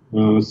thousand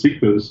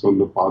seekers on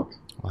the path.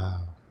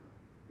 Wow.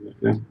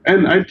 Yeah.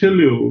 And I tell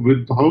you,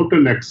 without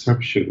an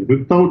exception,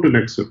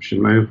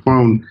 I have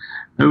found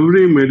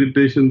every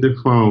meditation they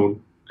found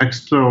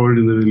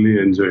extraordinarily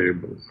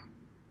enjoyable.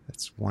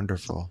 That's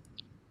wonderful.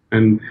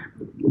 And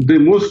the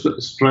most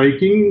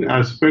striking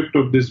aspect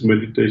of this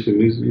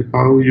meditation is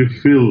how you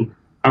feel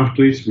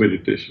after each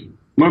meditation.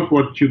 Not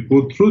what you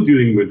go through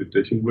during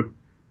meditation, but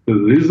the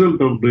result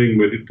of doing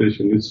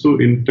meditation is so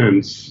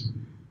intense.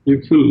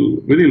 You feel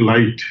very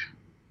light,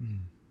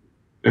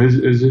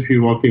 as if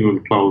you're walking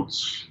on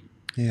clouds.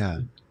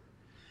 Yeah.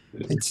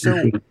 And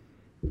so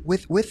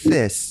with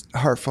this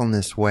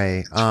Heartfulness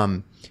Way,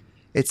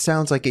 it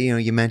sounds like,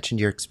 you mentioned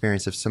your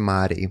experience of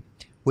samadhi.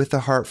 With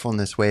the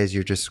Heartfulness Way, as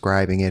you're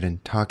describing it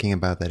and talking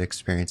about that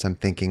experience, I'm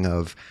thinking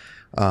of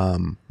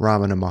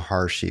Ramana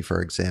Maharshi,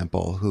 for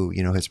example, who,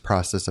 his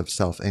process of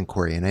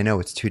self-inquiry. And I know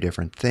it's two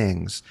different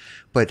things,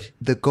 but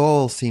the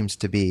goal seems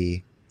to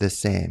be the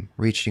same,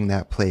 reaching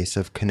that place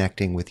of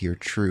connecting with your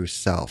true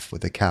self,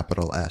 with a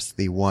capital S,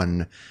 the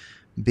one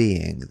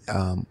being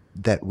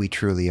that we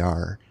truly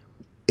are.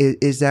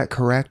 Is that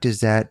correct?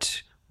 Is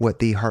that what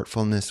the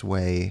Heartfulness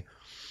Way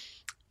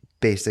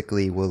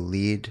basically will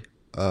lead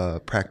a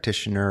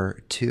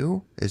practitioner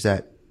to? Is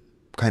that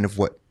kind of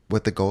what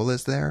the goal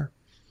is there?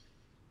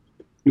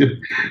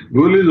 The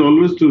goal is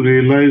always to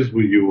realize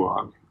who you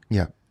are.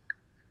 Yeah.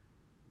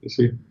 You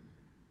see,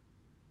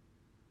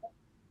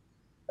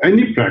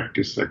 any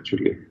practice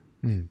actually,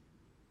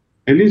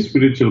 any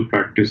spiritual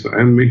practice,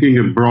 I'm making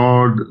a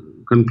broad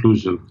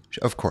conclusion.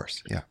 Of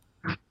course, yeah.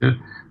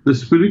 The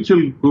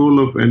spiritual goal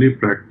of any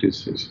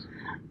practice is,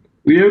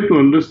 we have to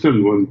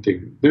understand one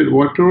thing, that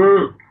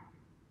whatever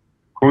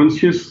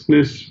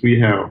consciousness we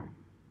have,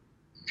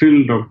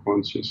 field of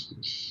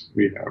consciousness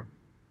we have,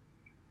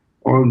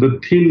 or the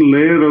thin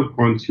layer of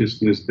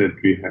consciousness that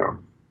we have,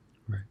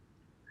 right.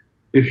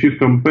 If you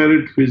compare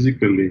it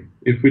physically,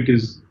 if it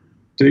is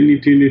tiny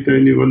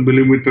 1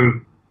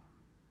 millimeter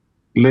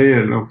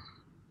layer of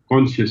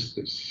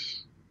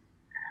consciousness,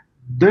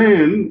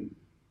 then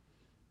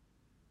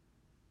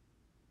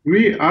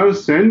we are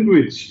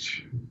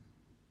sandwiched.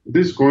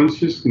 This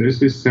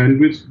consciousness is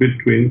sandwiched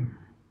between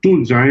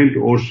two giant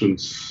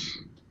oceans.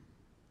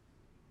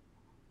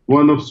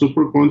 One of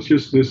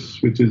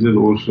superconsciousness, which is an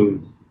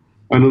ocean,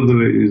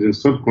 another is a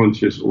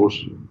subconscious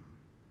ocean.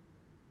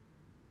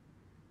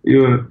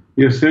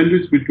 You're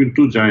sandwiched between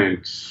two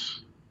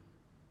giants.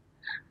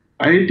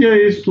 Idea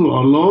is to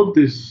allow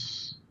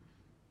this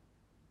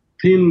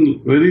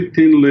very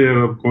thin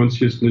layer of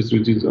consciousness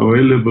which is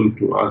available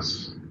to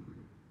us,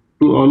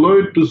 to allow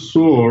it to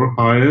soar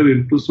higher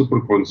into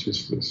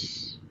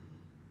superconsciousness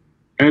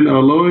and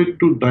allow it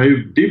to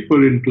dive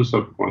deeper into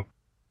subconscious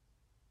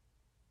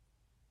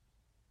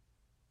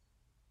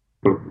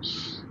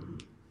purpose.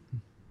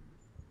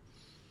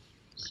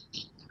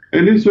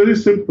 And it's very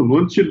simple.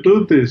 Once you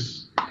do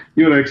this,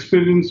 your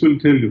experience will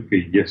tell you,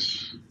 okay,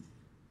 yes,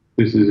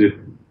 this is it.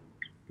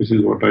 This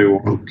is what I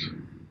want.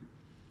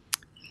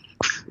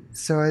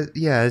 So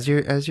as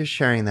you're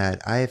sharing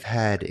that, I've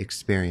had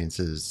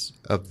experiences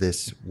of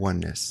this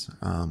oneness,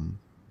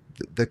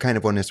 the kind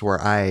of oneness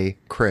where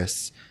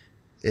Chris,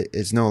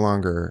 is no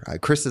longer.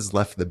 Chris has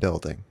left the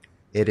building.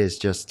 It is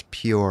just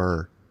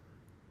pure.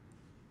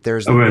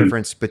 There's no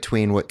difference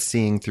between what's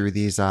seeing through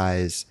these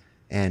eyes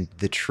and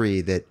the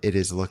tree that it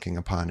is looking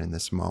upon in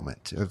this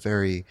moment. A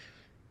very,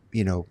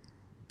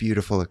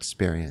 beautiful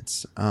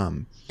experience.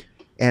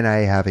 And I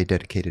have a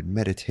dedicated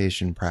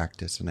meditation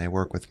practice, and I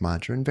work with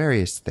mantra and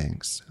various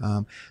things.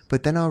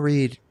 But then I'll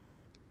read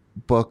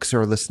books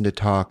or listen to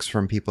talks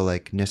from people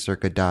like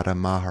Nisargadatta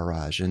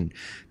Maharaj, and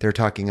they're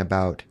talking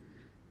about,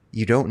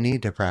 you don't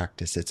need to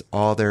practice. It's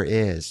all there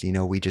is.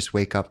 We just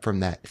wake up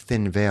from that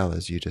thin veil,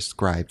 as you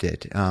described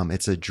it.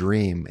 It's a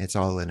dream. It's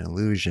all an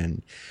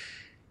illusion.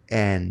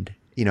 And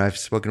I've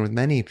spoken with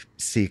many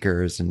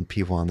seekers and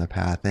people on the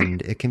path,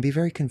 and it can be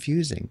very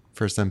confusing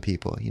for some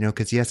people,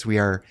 because yes, we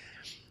are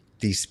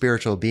these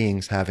spiritual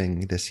beings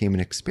having this human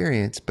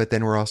experience, but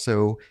then we're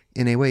also,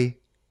 in a way,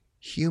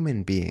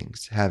 human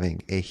beings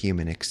having a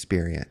human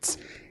experience.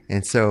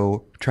 And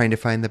so trying to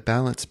find the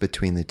balance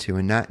between the two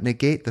and not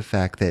negate the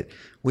fact that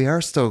we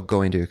are still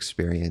going to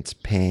experience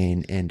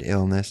pain and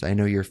illness. I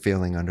know you're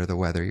feeling under the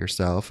weather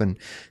yourself, and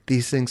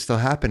these things still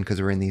happen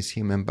because we're in these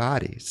human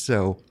bodies.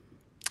 So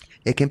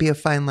it can be a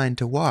fine line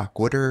to walk.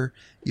 What are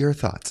your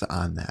thoughts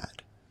on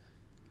that?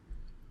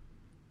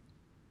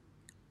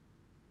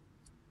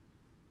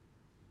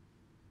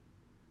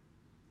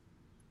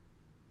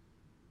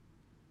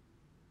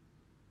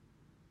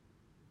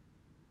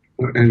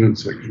 Hang on a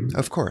second.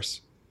 Of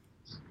course.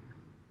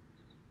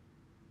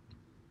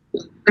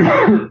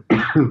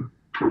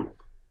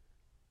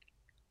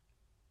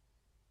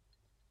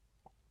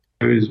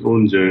 His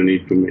own journey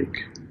to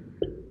make.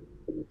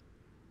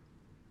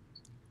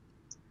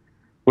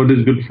 What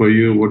is good for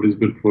you, what is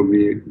good for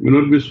me, may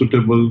not be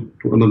suitable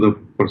to another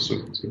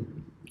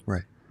person.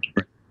 Right.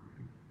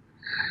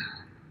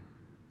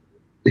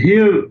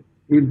 Here,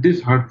 with this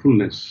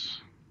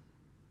heartfulness,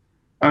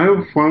 I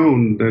have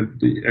found that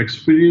the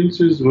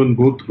experiences one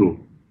go through,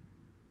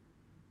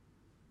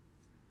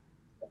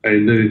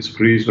 either it's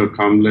priest or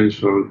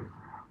Kamlesh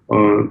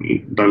or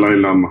Dalai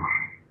Lama,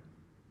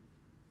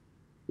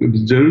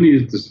 the journey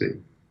is the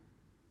same.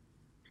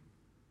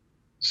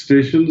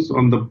 Stations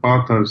on the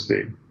path are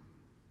same.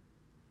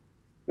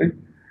 Right?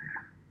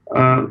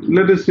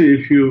 Let us say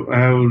if you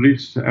have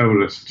reached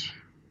Everest,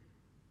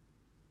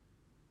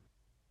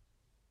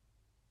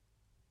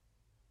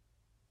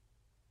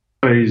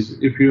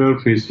 if you are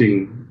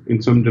facing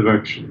in some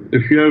direction,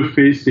 if you are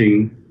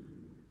facing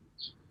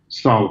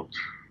south,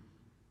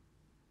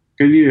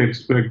 can you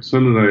expect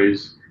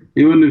sunrise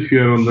even if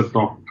you are on the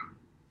top?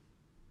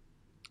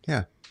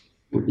 Yeah.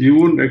 You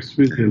won't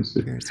experience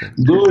it.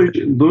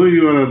 Though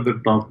you are at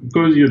the top,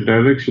 because your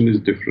direction is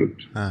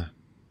different.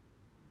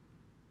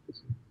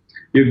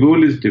 Your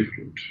goal is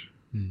different.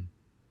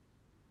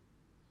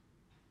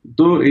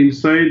 Though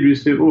inside we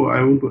say, oh,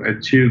 I want to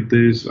achieve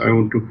this, I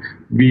want to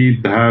be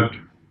that.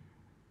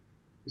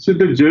 So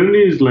the journey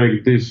is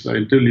like this,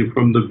 I tell you,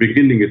 from the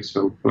beginning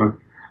itself.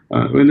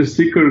 When a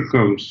seeker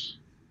comes,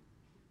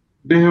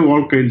 they have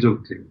all kinds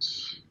of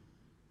things.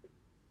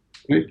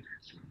 Right?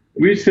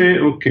 We say,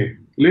 okay,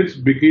 let's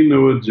begin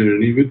our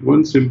journey with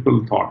one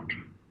simple thought,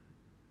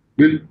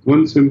 with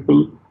one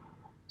simple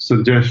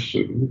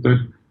suggestion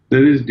that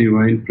there is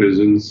divine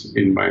presence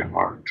in my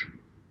heart.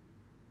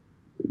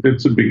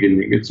 That's a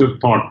beginning, it's a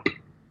thought.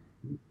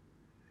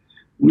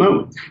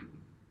 Now,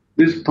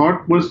 this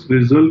thought must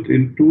result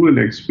into an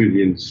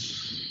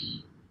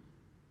experience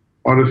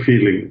or a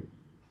feeling.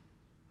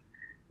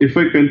 If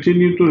I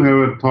continue to have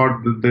a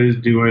thought that there is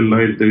divine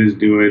light, there is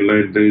divine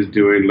light, there is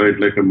divine light,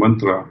 like a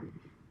mantra,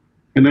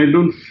 and I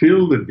don't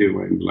feel the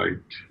divine light,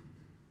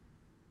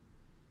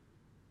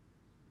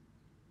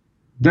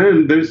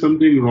 then there's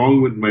something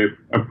wrong with my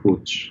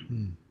approach.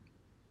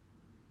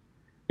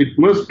 It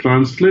must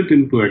translate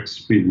into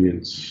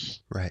experience.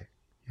 Right.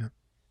 Yeah.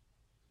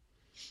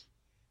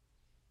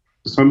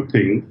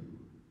 Something.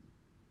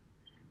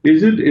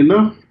 Is it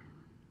enough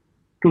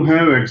to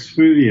have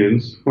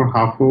experience for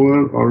half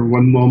hour or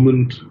one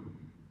moment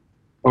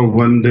or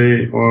one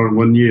day or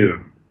 1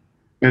 year,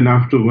 and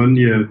after 1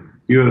 year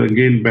you are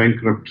again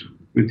bankrupt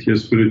with your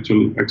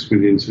spiritual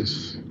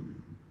experiences?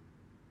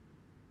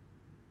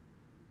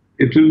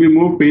 It will be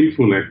more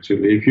painful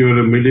actually if you are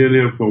a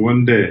millionaire for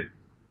 1 day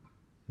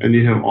and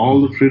you have all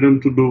the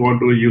freedom to do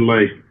whatever you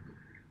like,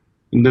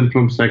 and then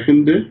from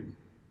second day,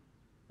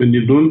 when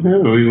you don't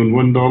have even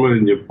 $1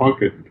 in your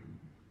pocket,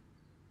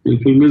 you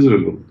feel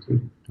miserable.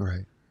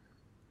 Right.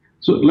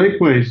 So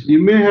likewise, you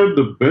may have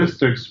the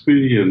best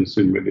experience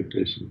in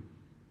meditation,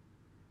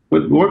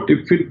 but what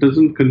if it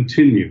doesn't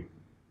continue?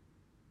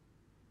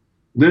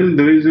 Then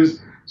there is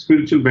this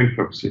spiritual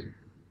bankruptcy.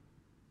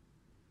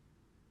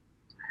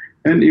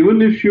 And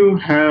even if you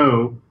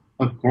have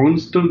a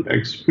constant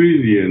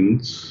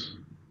experience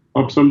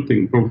of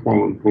something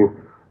profound for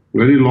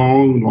very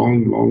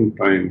long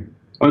time,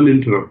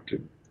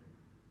 uninterrupted,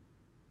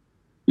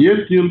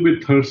 yet you'll be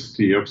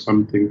thirsty of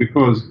something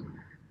because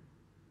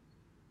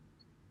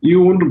you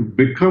want to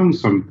become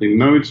something.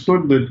 Now, it's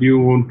not that you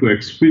want to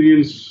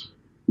experience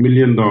 $1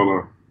 million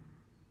or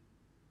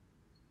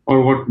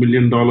what $1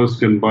 million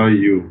can buy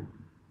you.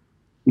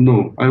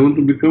 No, I want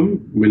to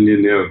become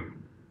millionaire.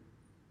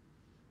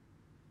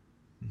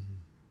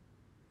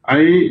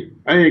 I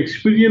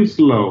experience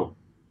love,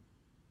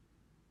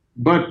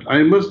 but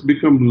I must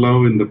become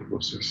love in the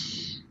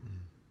process.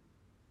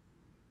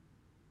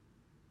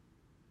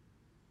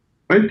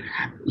 Right?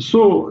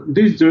 So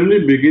this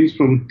journey begins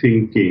from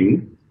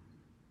thinking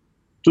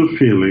to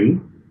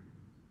feeling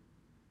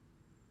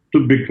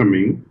to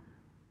becoming,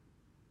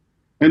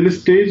 and the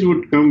stage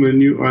would come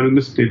when you are in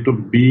a state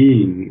of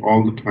being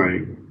all the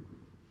time.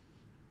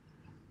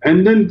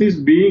 And then this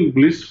being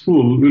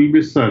blissful will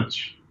be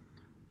such.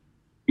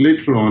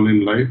 later on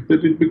in life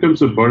that it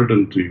becomes a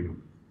burden to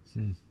you.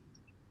 Hmm.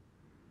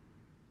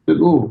 That,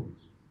 oh,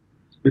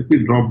 let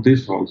me drop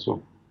this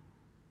also.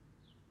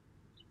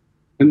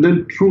 And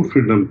then true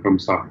freedom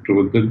comes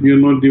afterward, that you're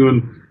not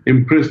even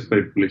impressed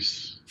by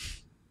bliss.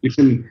 You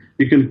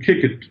can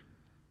kick it.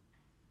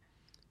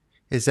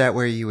 Is that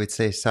where you would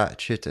say Sat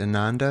Chit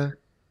Ananda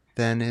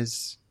then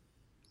is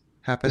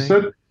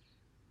happening?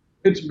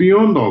 It's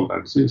beyond all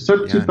that. See,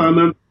 Sat Chit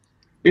Ananda,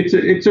 it's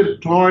a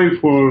toy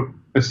for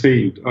a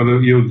saint or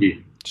a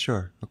yogi.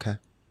 Sure. Okay.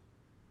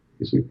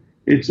 You see,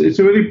 it's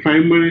a very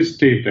primary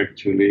state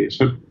actually.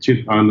 Sat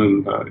Chit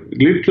Ananda.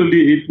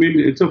 Literally, it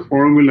means it's a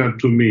formula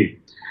to me,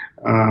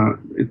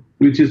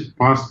 which is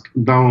passed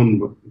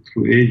down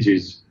through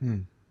ages.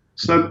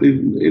 Sat,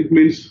 it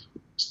means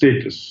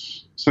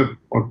status. Sat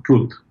or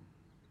truth.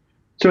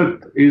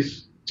 Chit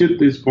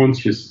is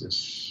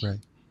consciousness. Right.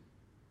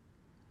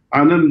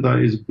 Ananda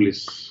is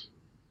bliss.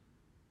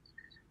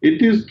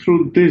 It is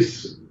through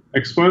this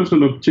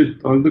expansion of Chit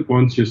or the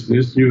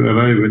consciousness you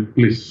arrive at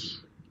bliss.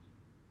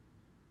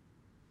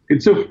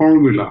 It's a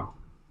formula.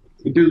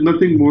 It is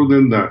nothing more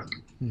than that.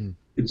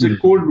 It's a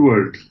code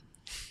word.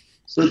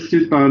 Sat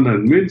Chit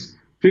Anand means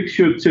fix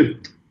your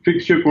Chit,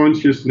 fix your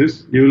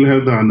consciousness, you will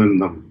have the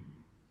Anandam.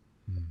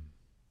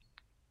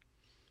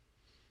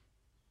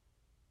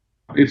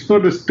 It's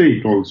not a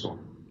state also,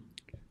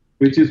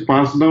 which is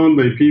passed down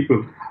by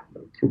people,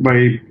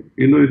 by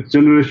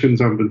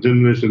generations after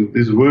generation.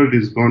 This word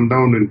is gone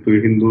down into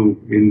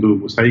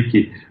Hindu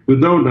psyche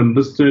without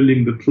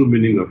understanding the true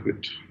meaning of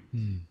it.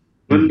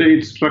 One day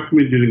it struck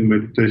me during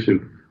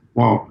meditation,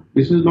 wow,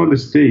 this is not a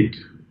state.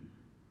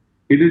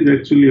 It is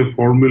actually a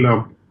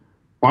formula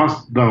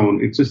passed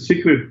down. It's a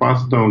secret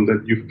passed down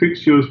that you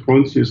fix your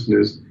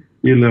consciousness,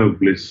 you'll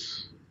have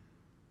bliss.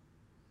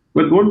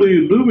 But what do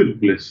you do with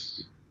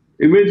bliss?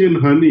 Imagine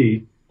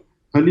honey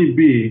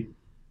bee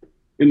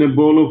in a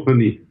bowl of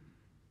honey.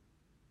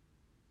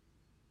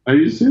 Have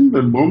you seen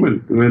the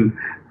moment when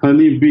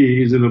honey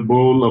bee is in a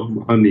bowl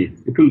of honey?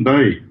 It will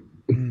die.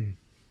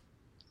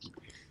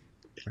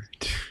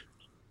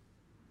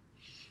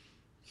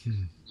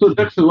 So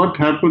that's what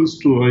happens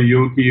to a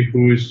yogi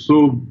who is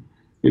so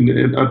in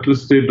an utter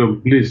state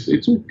of bliss.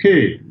 It's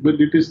okay, but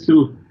it is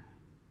still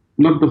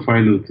not the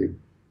final thing.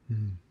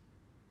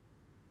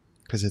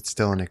 Because it's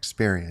still an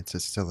experience.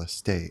 It's still a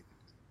state.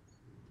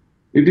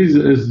 It is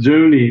a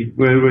journey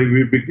where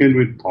we begin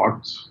with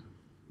thoughts.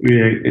 We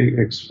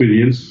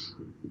experience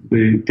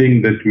the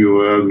thing that we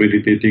were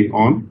meditating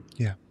on.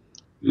 Yeah.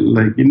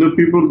 Like,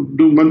 people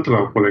do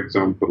mantra, for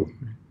example.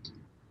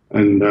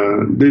 And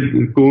they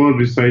go on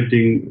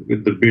reciting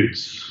with the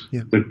beats,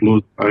 the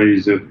closed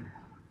eyes. And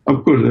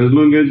of course, as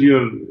long as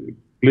you're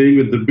playing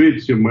with the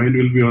beats, your mind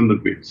will be on the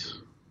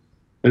beats.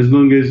 As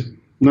long as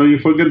now you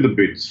forget the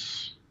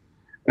beats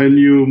and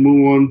you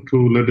move on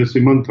to, let us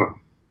say, mantra.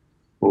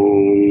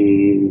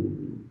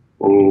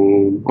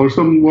 Or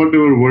some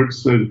whatever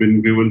words have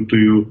been given to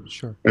you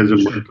as a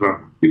mantra.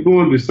 You go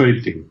on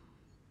reciting.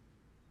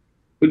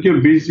 But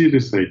you're busy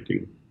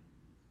reciting.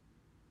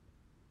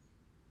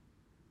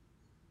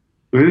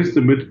 Where is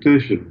the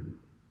meditation?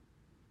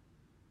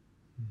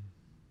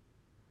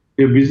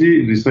 You're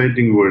busy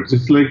reciting words.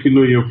 It's like,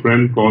 your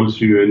friend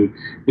calls you and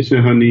you say,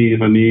 honey,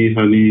 honey,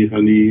 honey,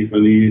 honey,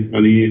 honey,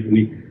 honey,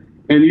 honey.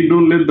 And you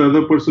don't let the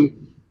other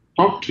person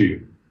talk to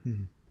you.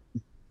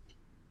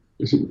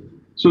 You see?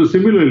 So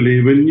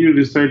similarly, when you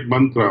recite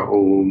mantra,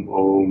 Om,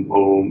 Om,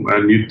 Om,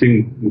 and you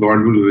think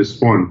God will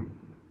respond,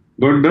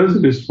 God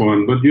does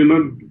respond, but you're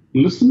not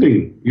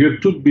listening. You're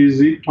too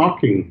busy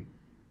talking.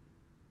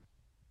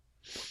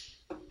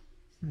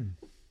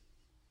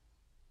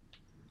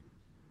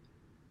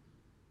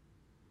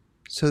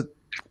 So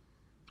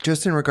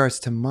just in regards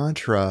to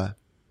mantra,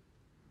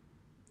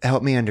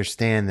 help me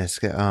understand this,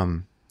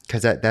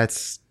 because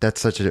that's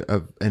such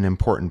an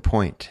important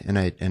point, and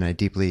I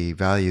deeply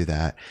value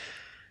that.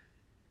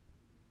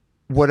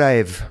 What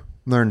I've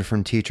learned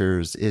from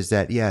teachers is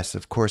that, yes,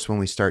 of course, when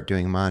we start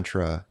doing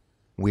mantra,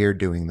 we're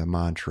doing the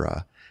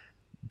mantra.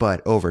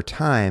 But over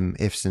time,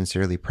 if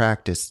sincerely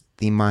practiced,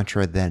 the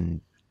mantra then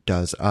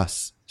does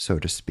us, so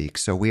to speak.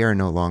 So we are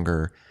no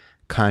longer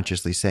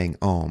consciously saying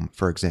Om.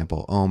 For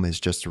example, Om is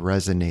just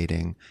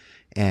resonating,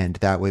 and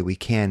that way we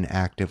can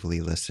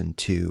actively listen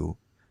to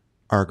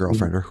our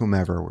girlfriend or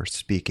whomever we're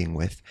speaking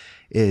with.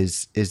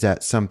 Is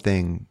that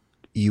something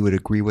you would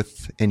agree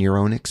with in your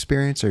own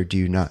experience, or do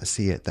you not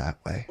see it that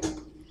way?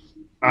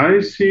 I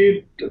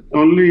see it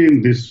only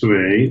in this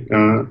way,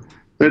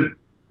 that,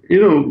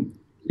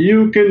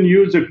 you can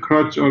use a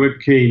crutch or a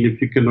cane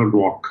if you cannot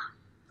walk.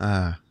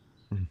 I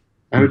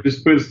have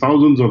dispensed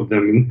thousands of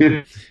them.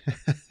 You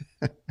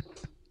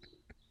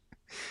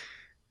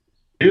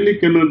really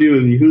cannot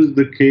even use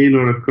the cane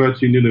or a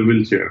crutch, you need a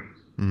wheelchair.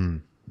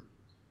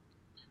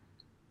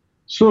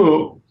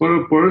 So, for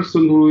a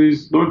person who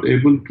is not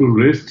able to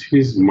rest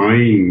his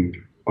mind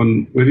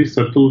on very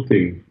subtle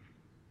things,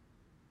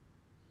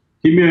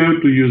 he may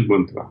have to use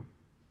mantra.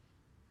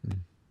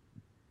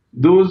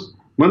 Those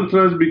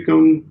mantras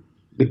become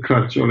the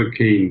crutch or a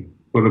cane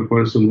for a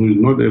person who is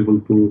not able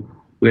to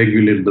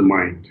regulate the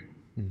mind.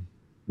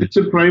 It's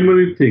a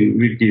primary thing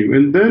we give.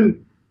 And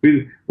then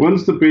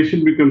once the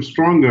patient becomes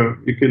stronger,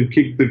 you can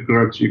kick the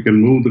crutch, you can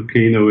move the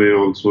cane away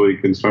also, you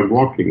can start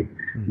walking.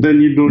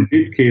 Then you don't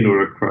need cane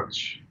or a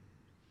crutch.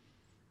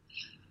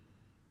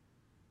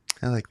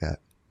 I like that.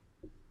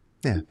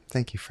 Yeah,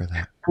 thank you for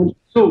that.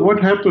 So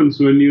what happens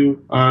when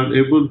you are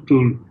able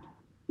to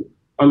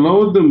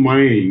allow the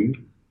mind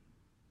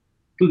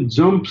to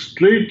jump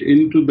straight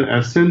into the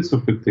essence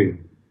of a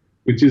thing,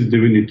 which is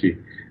divinity,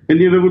 and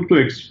you're able to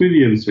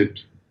experience it?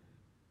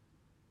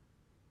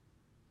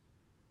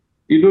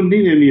 You don't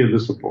need any other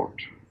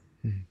support.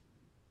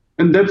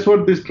 And that's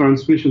what this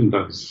transmission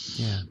does.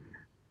 Yeah.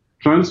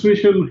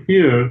 Transmission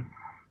here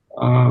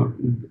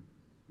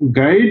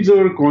guides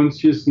our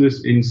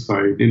consciousness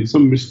inside in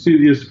some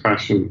mysterious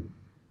fashion.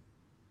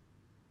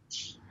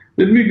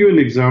 Let me give an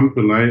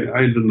example.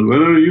 I don't know,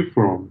 where are you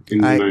from in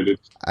the United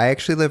States? I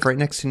actually live right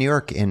next to New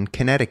York in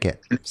Connecticut.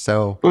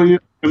 So Oh,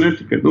 you're in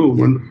Connecticut. Oh,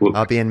 wonderful.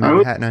 I'll be in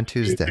Manhattan on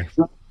Tuesday.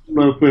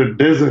 Of a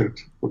desert,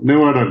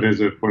 Nevada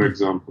desert, for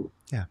example.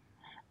 Yeah.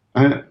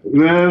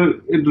 Where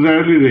it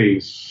rarely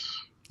rains.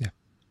 Yeah.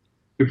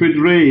 If it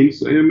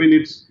rains, I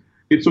mean,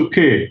 it's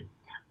okay.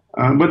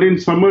 But in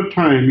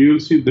summertime, you'll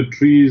see the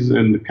trees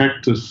and the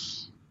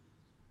cactus,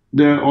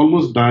 they're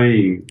almost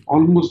dying.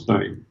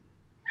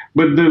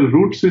 But the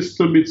root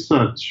system is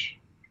such,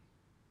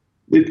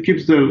 it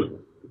keeps the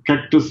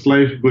cactus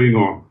life going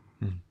on.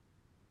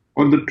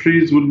 Or the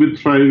trees would be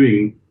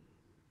thriving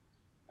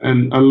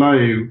and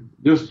alive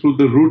just through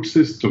the root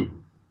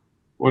system.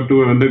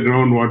 Whatever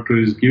underground water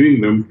is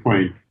giving them,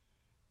 fine.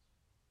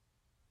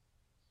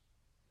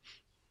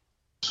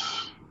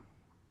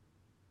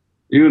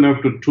 Even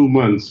after 2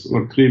 months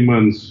or 3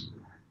 months,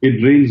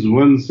 it rains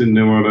once in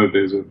Nevada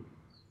desert.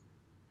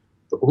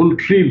 The whole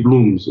tree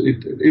blooms.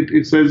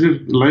 It's as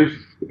if life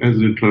has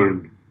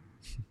returned.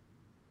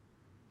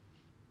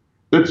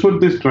 That's what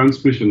this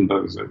transmission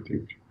does, I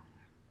think.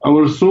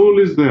 Our soul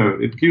is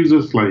there. It gives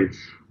us life.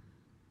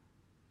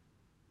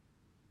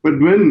 But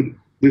when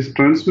this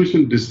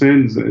transmission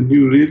descends and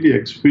you really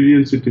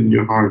experience it in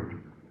your heart,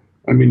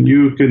 I mean,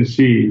 you can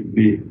see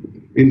the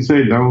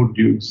inside out,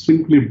 you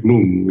simply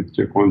bloom with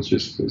your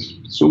consciousness.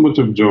 So much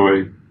of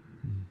joy.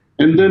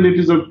 And then it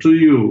is up to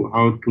you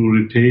how to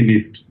retain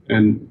it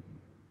and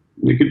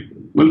make it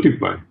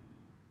multiply.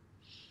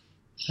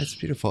 That's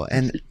beautiful.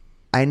 And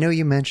I know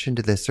you mentioned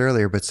this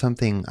earlier, but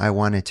something I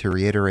wanted to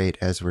reiterate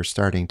as we're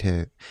starting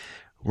to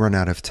run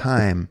out of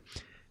time,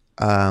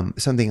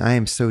 something I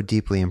am so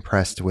deeply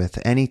impressed with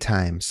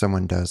anytime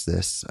someone does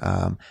this,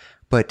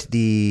 but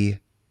the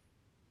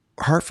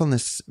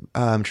Heartfulness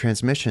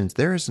transmissions,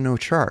 there is no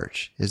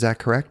charge. Is that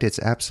correct? It's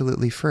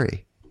absolutely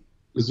free.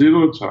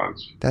 Zero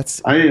charge.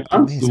 That's I asked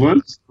amazing.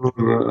 once for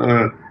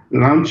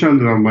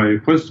Ramchandra, my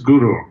first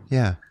guru,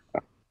 Yeah.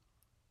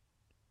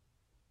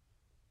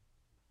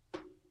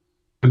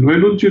 and why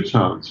don't you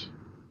charge?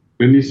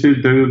 When he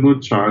said there is no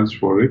charge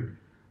for it,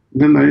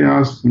 then I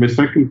asked my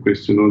second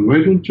question was,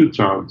 why don't you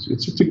charge?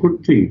 It's such a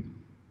good thing.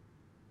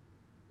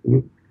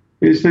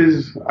 He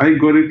says, I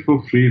got it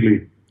for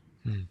freely,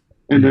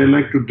 and I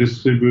like to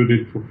distribute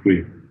it for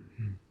free.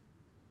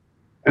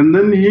 And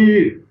then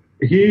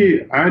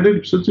he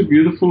added such a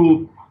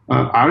beautiful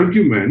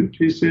argument.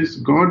 He says,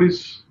 God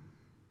is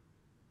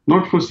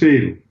not for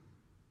sale.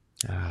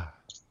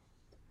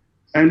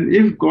 And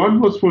if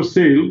God was for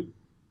sale,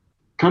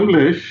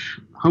 Kamlesh,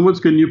 how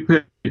much can you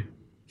pay?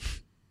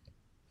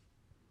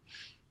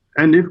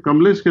 And if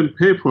Kamlesh can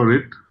pay for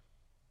it,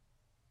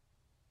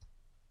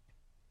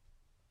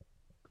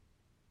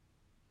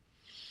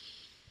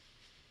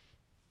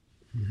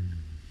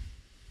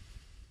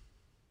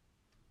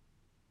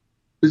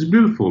 it's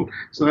beautiful.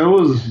 So I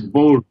was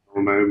bored.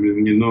 I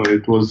mean,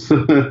 it was,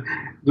 it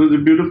was a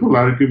beautiful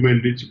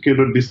argument which you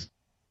cannot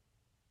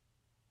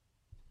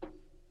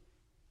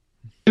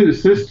The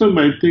system,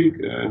 I think,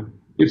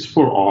 it's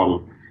for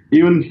all.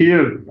 Even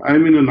here,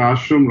 I'm in an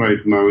ashram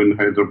right now in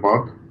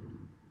Hyderabad.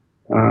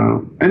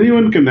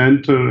 Anyone can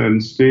enter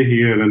and stay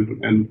here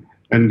and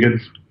get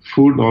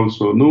food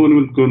also. No one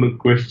will going to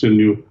question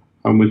you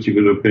how much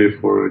you're going to pay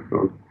for it.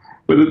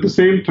 But at the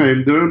same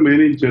time, there are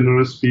many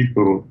generous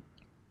people.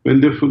 When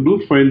they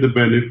do find the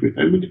benefit,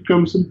 I mean, it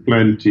comes in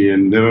plenty,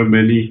 and there are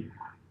many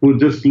who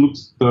just look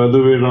the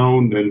other way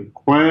around and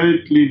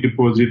quietly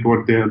deposit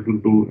what they have to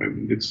do. I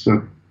mean, it's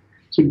a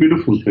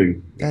beautiful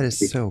thing. That is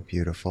so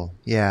beautiful.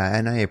 Yeah,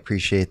 and I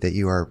appreciate that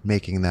you are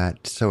making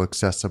that so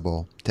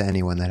accessible to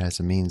anyone that has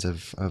a means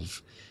of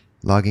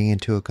logging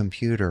into a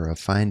computer, of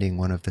finding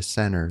one of the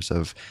centers,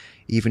 of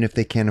even if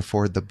they can't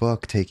afford the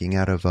book, taking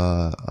out of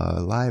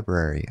a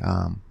library,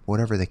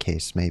 whatever the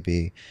case may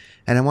be.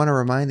 And I want to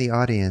remind the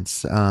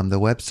audience, the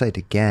website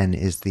again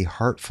is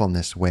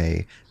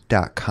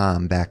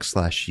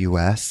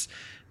theheartfulnessway.com/US.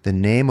 The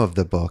name of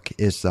the book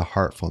is The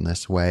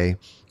Heartfulness Way,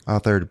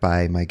 authored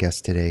by my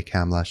guest today,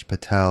 Kamlesh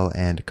Patel,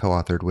 and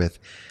co-authored with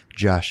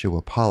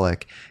Joshua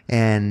Pollack.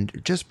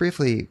 And just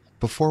briefly,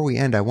 before we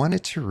end, I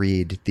wanted to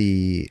read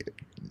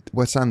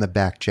what's on the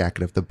back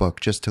jacket of the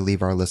book, just to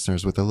leave our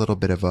listeners with a little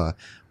bit of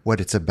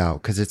what it's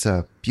about, because it's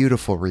a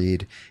beautiful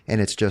read, and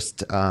it's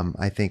just,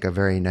 I think, a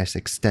very nice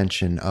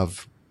extension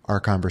of our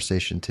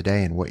conversation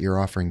today and what you're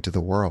offering to the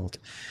world.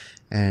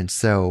 And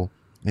so,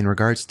 in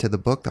regards to the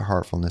book, The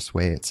Heartfulness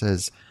Way, it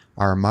says,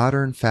 our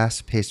modern,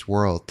 fast-paced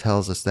world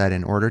tells us that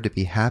in order to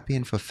be happy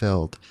and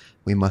fulfilled,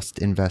 we must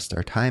invest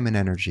our time and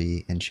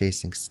energy in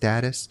chasing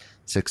status,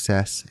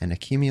 success, and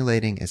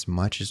accumulating as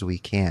much as we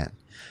can.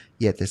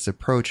 Yet this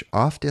approach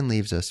often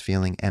leaves us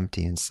feeling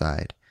empty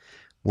inside.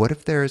 What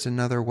if there is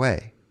another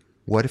way?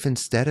 What if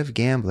instead of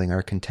gambling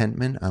our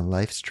contentment on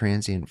life's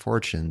transient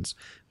fortunes,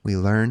 we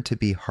learn to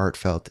be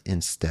heartfelt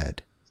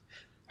instead?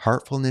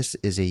 Heartfulness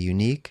is a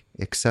unique,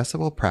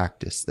 accessible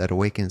practice that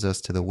awakens us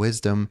to the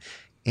wisdom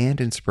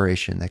and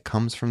inspiration that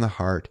comes from the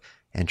heart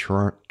and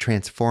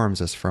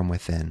transforms us from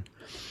within.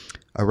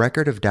 A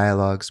record of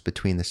dialogues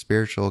between the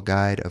spiritual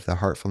guide of the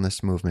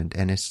Heartfulness movement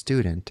and his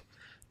student,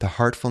 The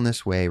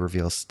Heartfulness Way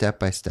reveals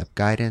step-by-step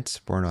guidance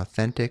for an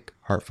authentic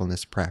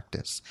heartfulness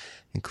practice,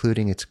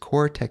 including its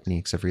core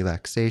techniques of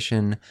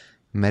relaxation,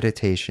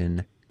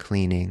 meditation,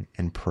 cleaning,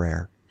 and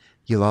prayer.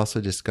 You'll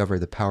also discover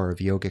the power of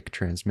yogic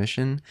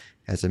transmission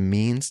as a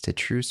means to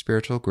true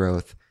spiritual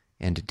growth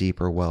and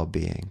deeper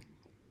well-being.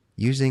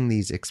 Using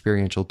these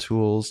experiential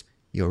tools,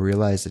 you'll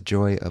realize the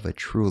joy of a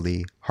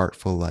truly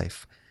heartful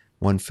life,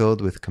 one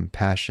filled with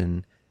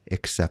compassion,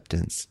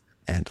 acceptance,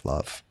 and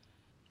love.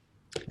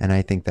 And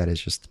I think that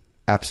is just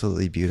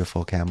absolutely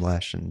beautiful,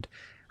 Kamlesh, and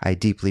I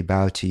deeply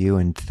bow to you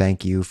and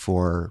thank you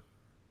for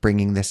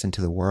bringing this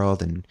into the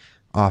world and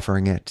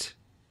offering it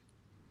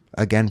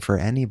again for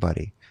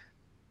anybody.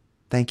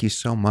 Thank you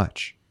so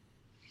much.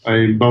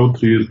 I bow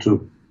to you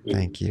too.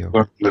 Thank you.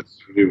 God bless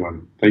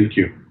everyone. Thank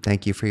you.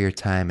 Thank you for your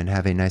time, and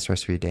have a nice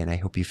rest of your day, and I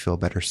hope you feel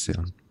better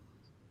soon.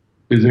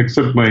 Please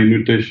accept my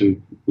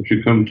invitation. If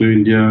you come to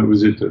India,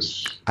 visit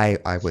us.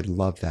 I would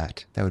love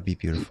that. That would be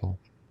beautiful.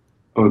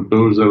 Our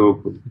doors are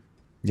open.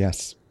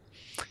 Yes.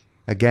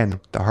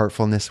 Again,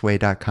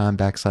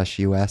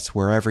 theheartfulnessway.com/US.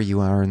 Wherever you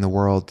are in the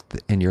world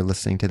and you're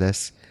listening to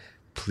this,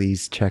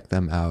 please check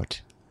them out.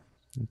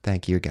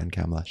 Thank you again,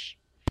 Kamlesh.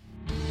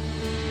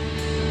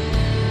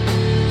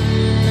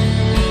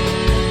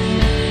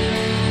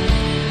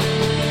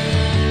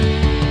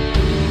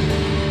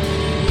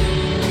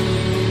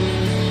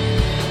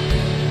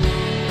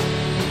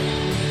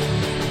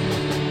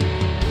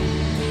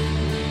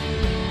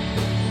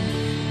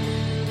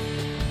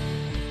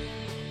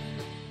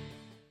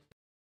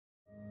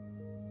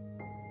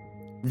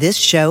 This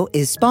show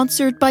is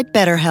sponsored by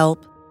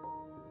BetterHelp.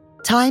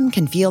 Time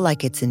can feel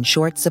like it's in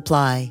short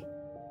supply.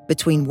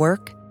 Between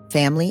work,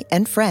 family,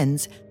 and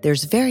friends,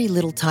 there's very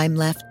little time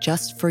left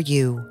just for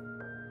you.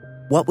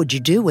 What would you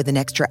do with an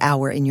extra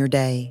hour in your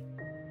day?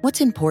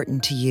 What's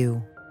important to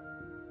you?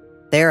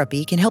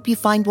 Therapy can help you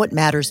find what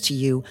matters to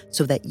you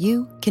so that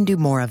you can do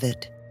more of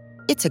it.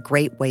 It's a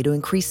great way to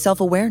increase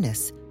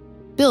self-awareness,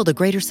 build a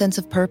greater sense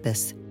of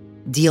purpose,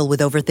 deal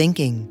with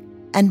overthinking,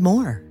 and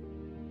more.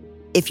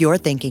 If you're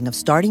thinking of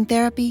starting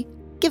therapy,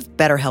 give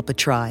BetterHelp a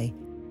try.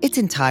 It's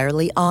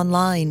entirely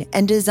online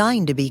and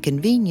designed to be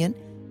convenient,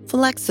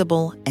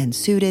 flexible, and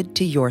suited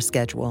to your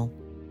schedule.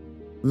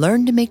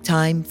 Learn to make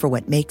time for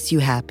what makes you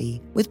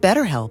happy with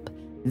BetterHelp.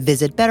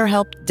 Visit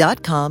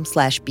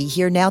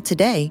BetterHelp.com/BeHereNow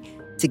today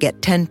to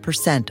get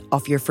 10%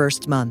 off your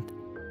first month.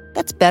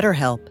 That's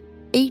BetterHelp,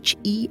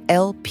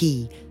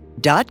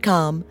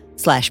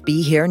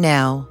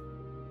 HELP.com/BeHereNow.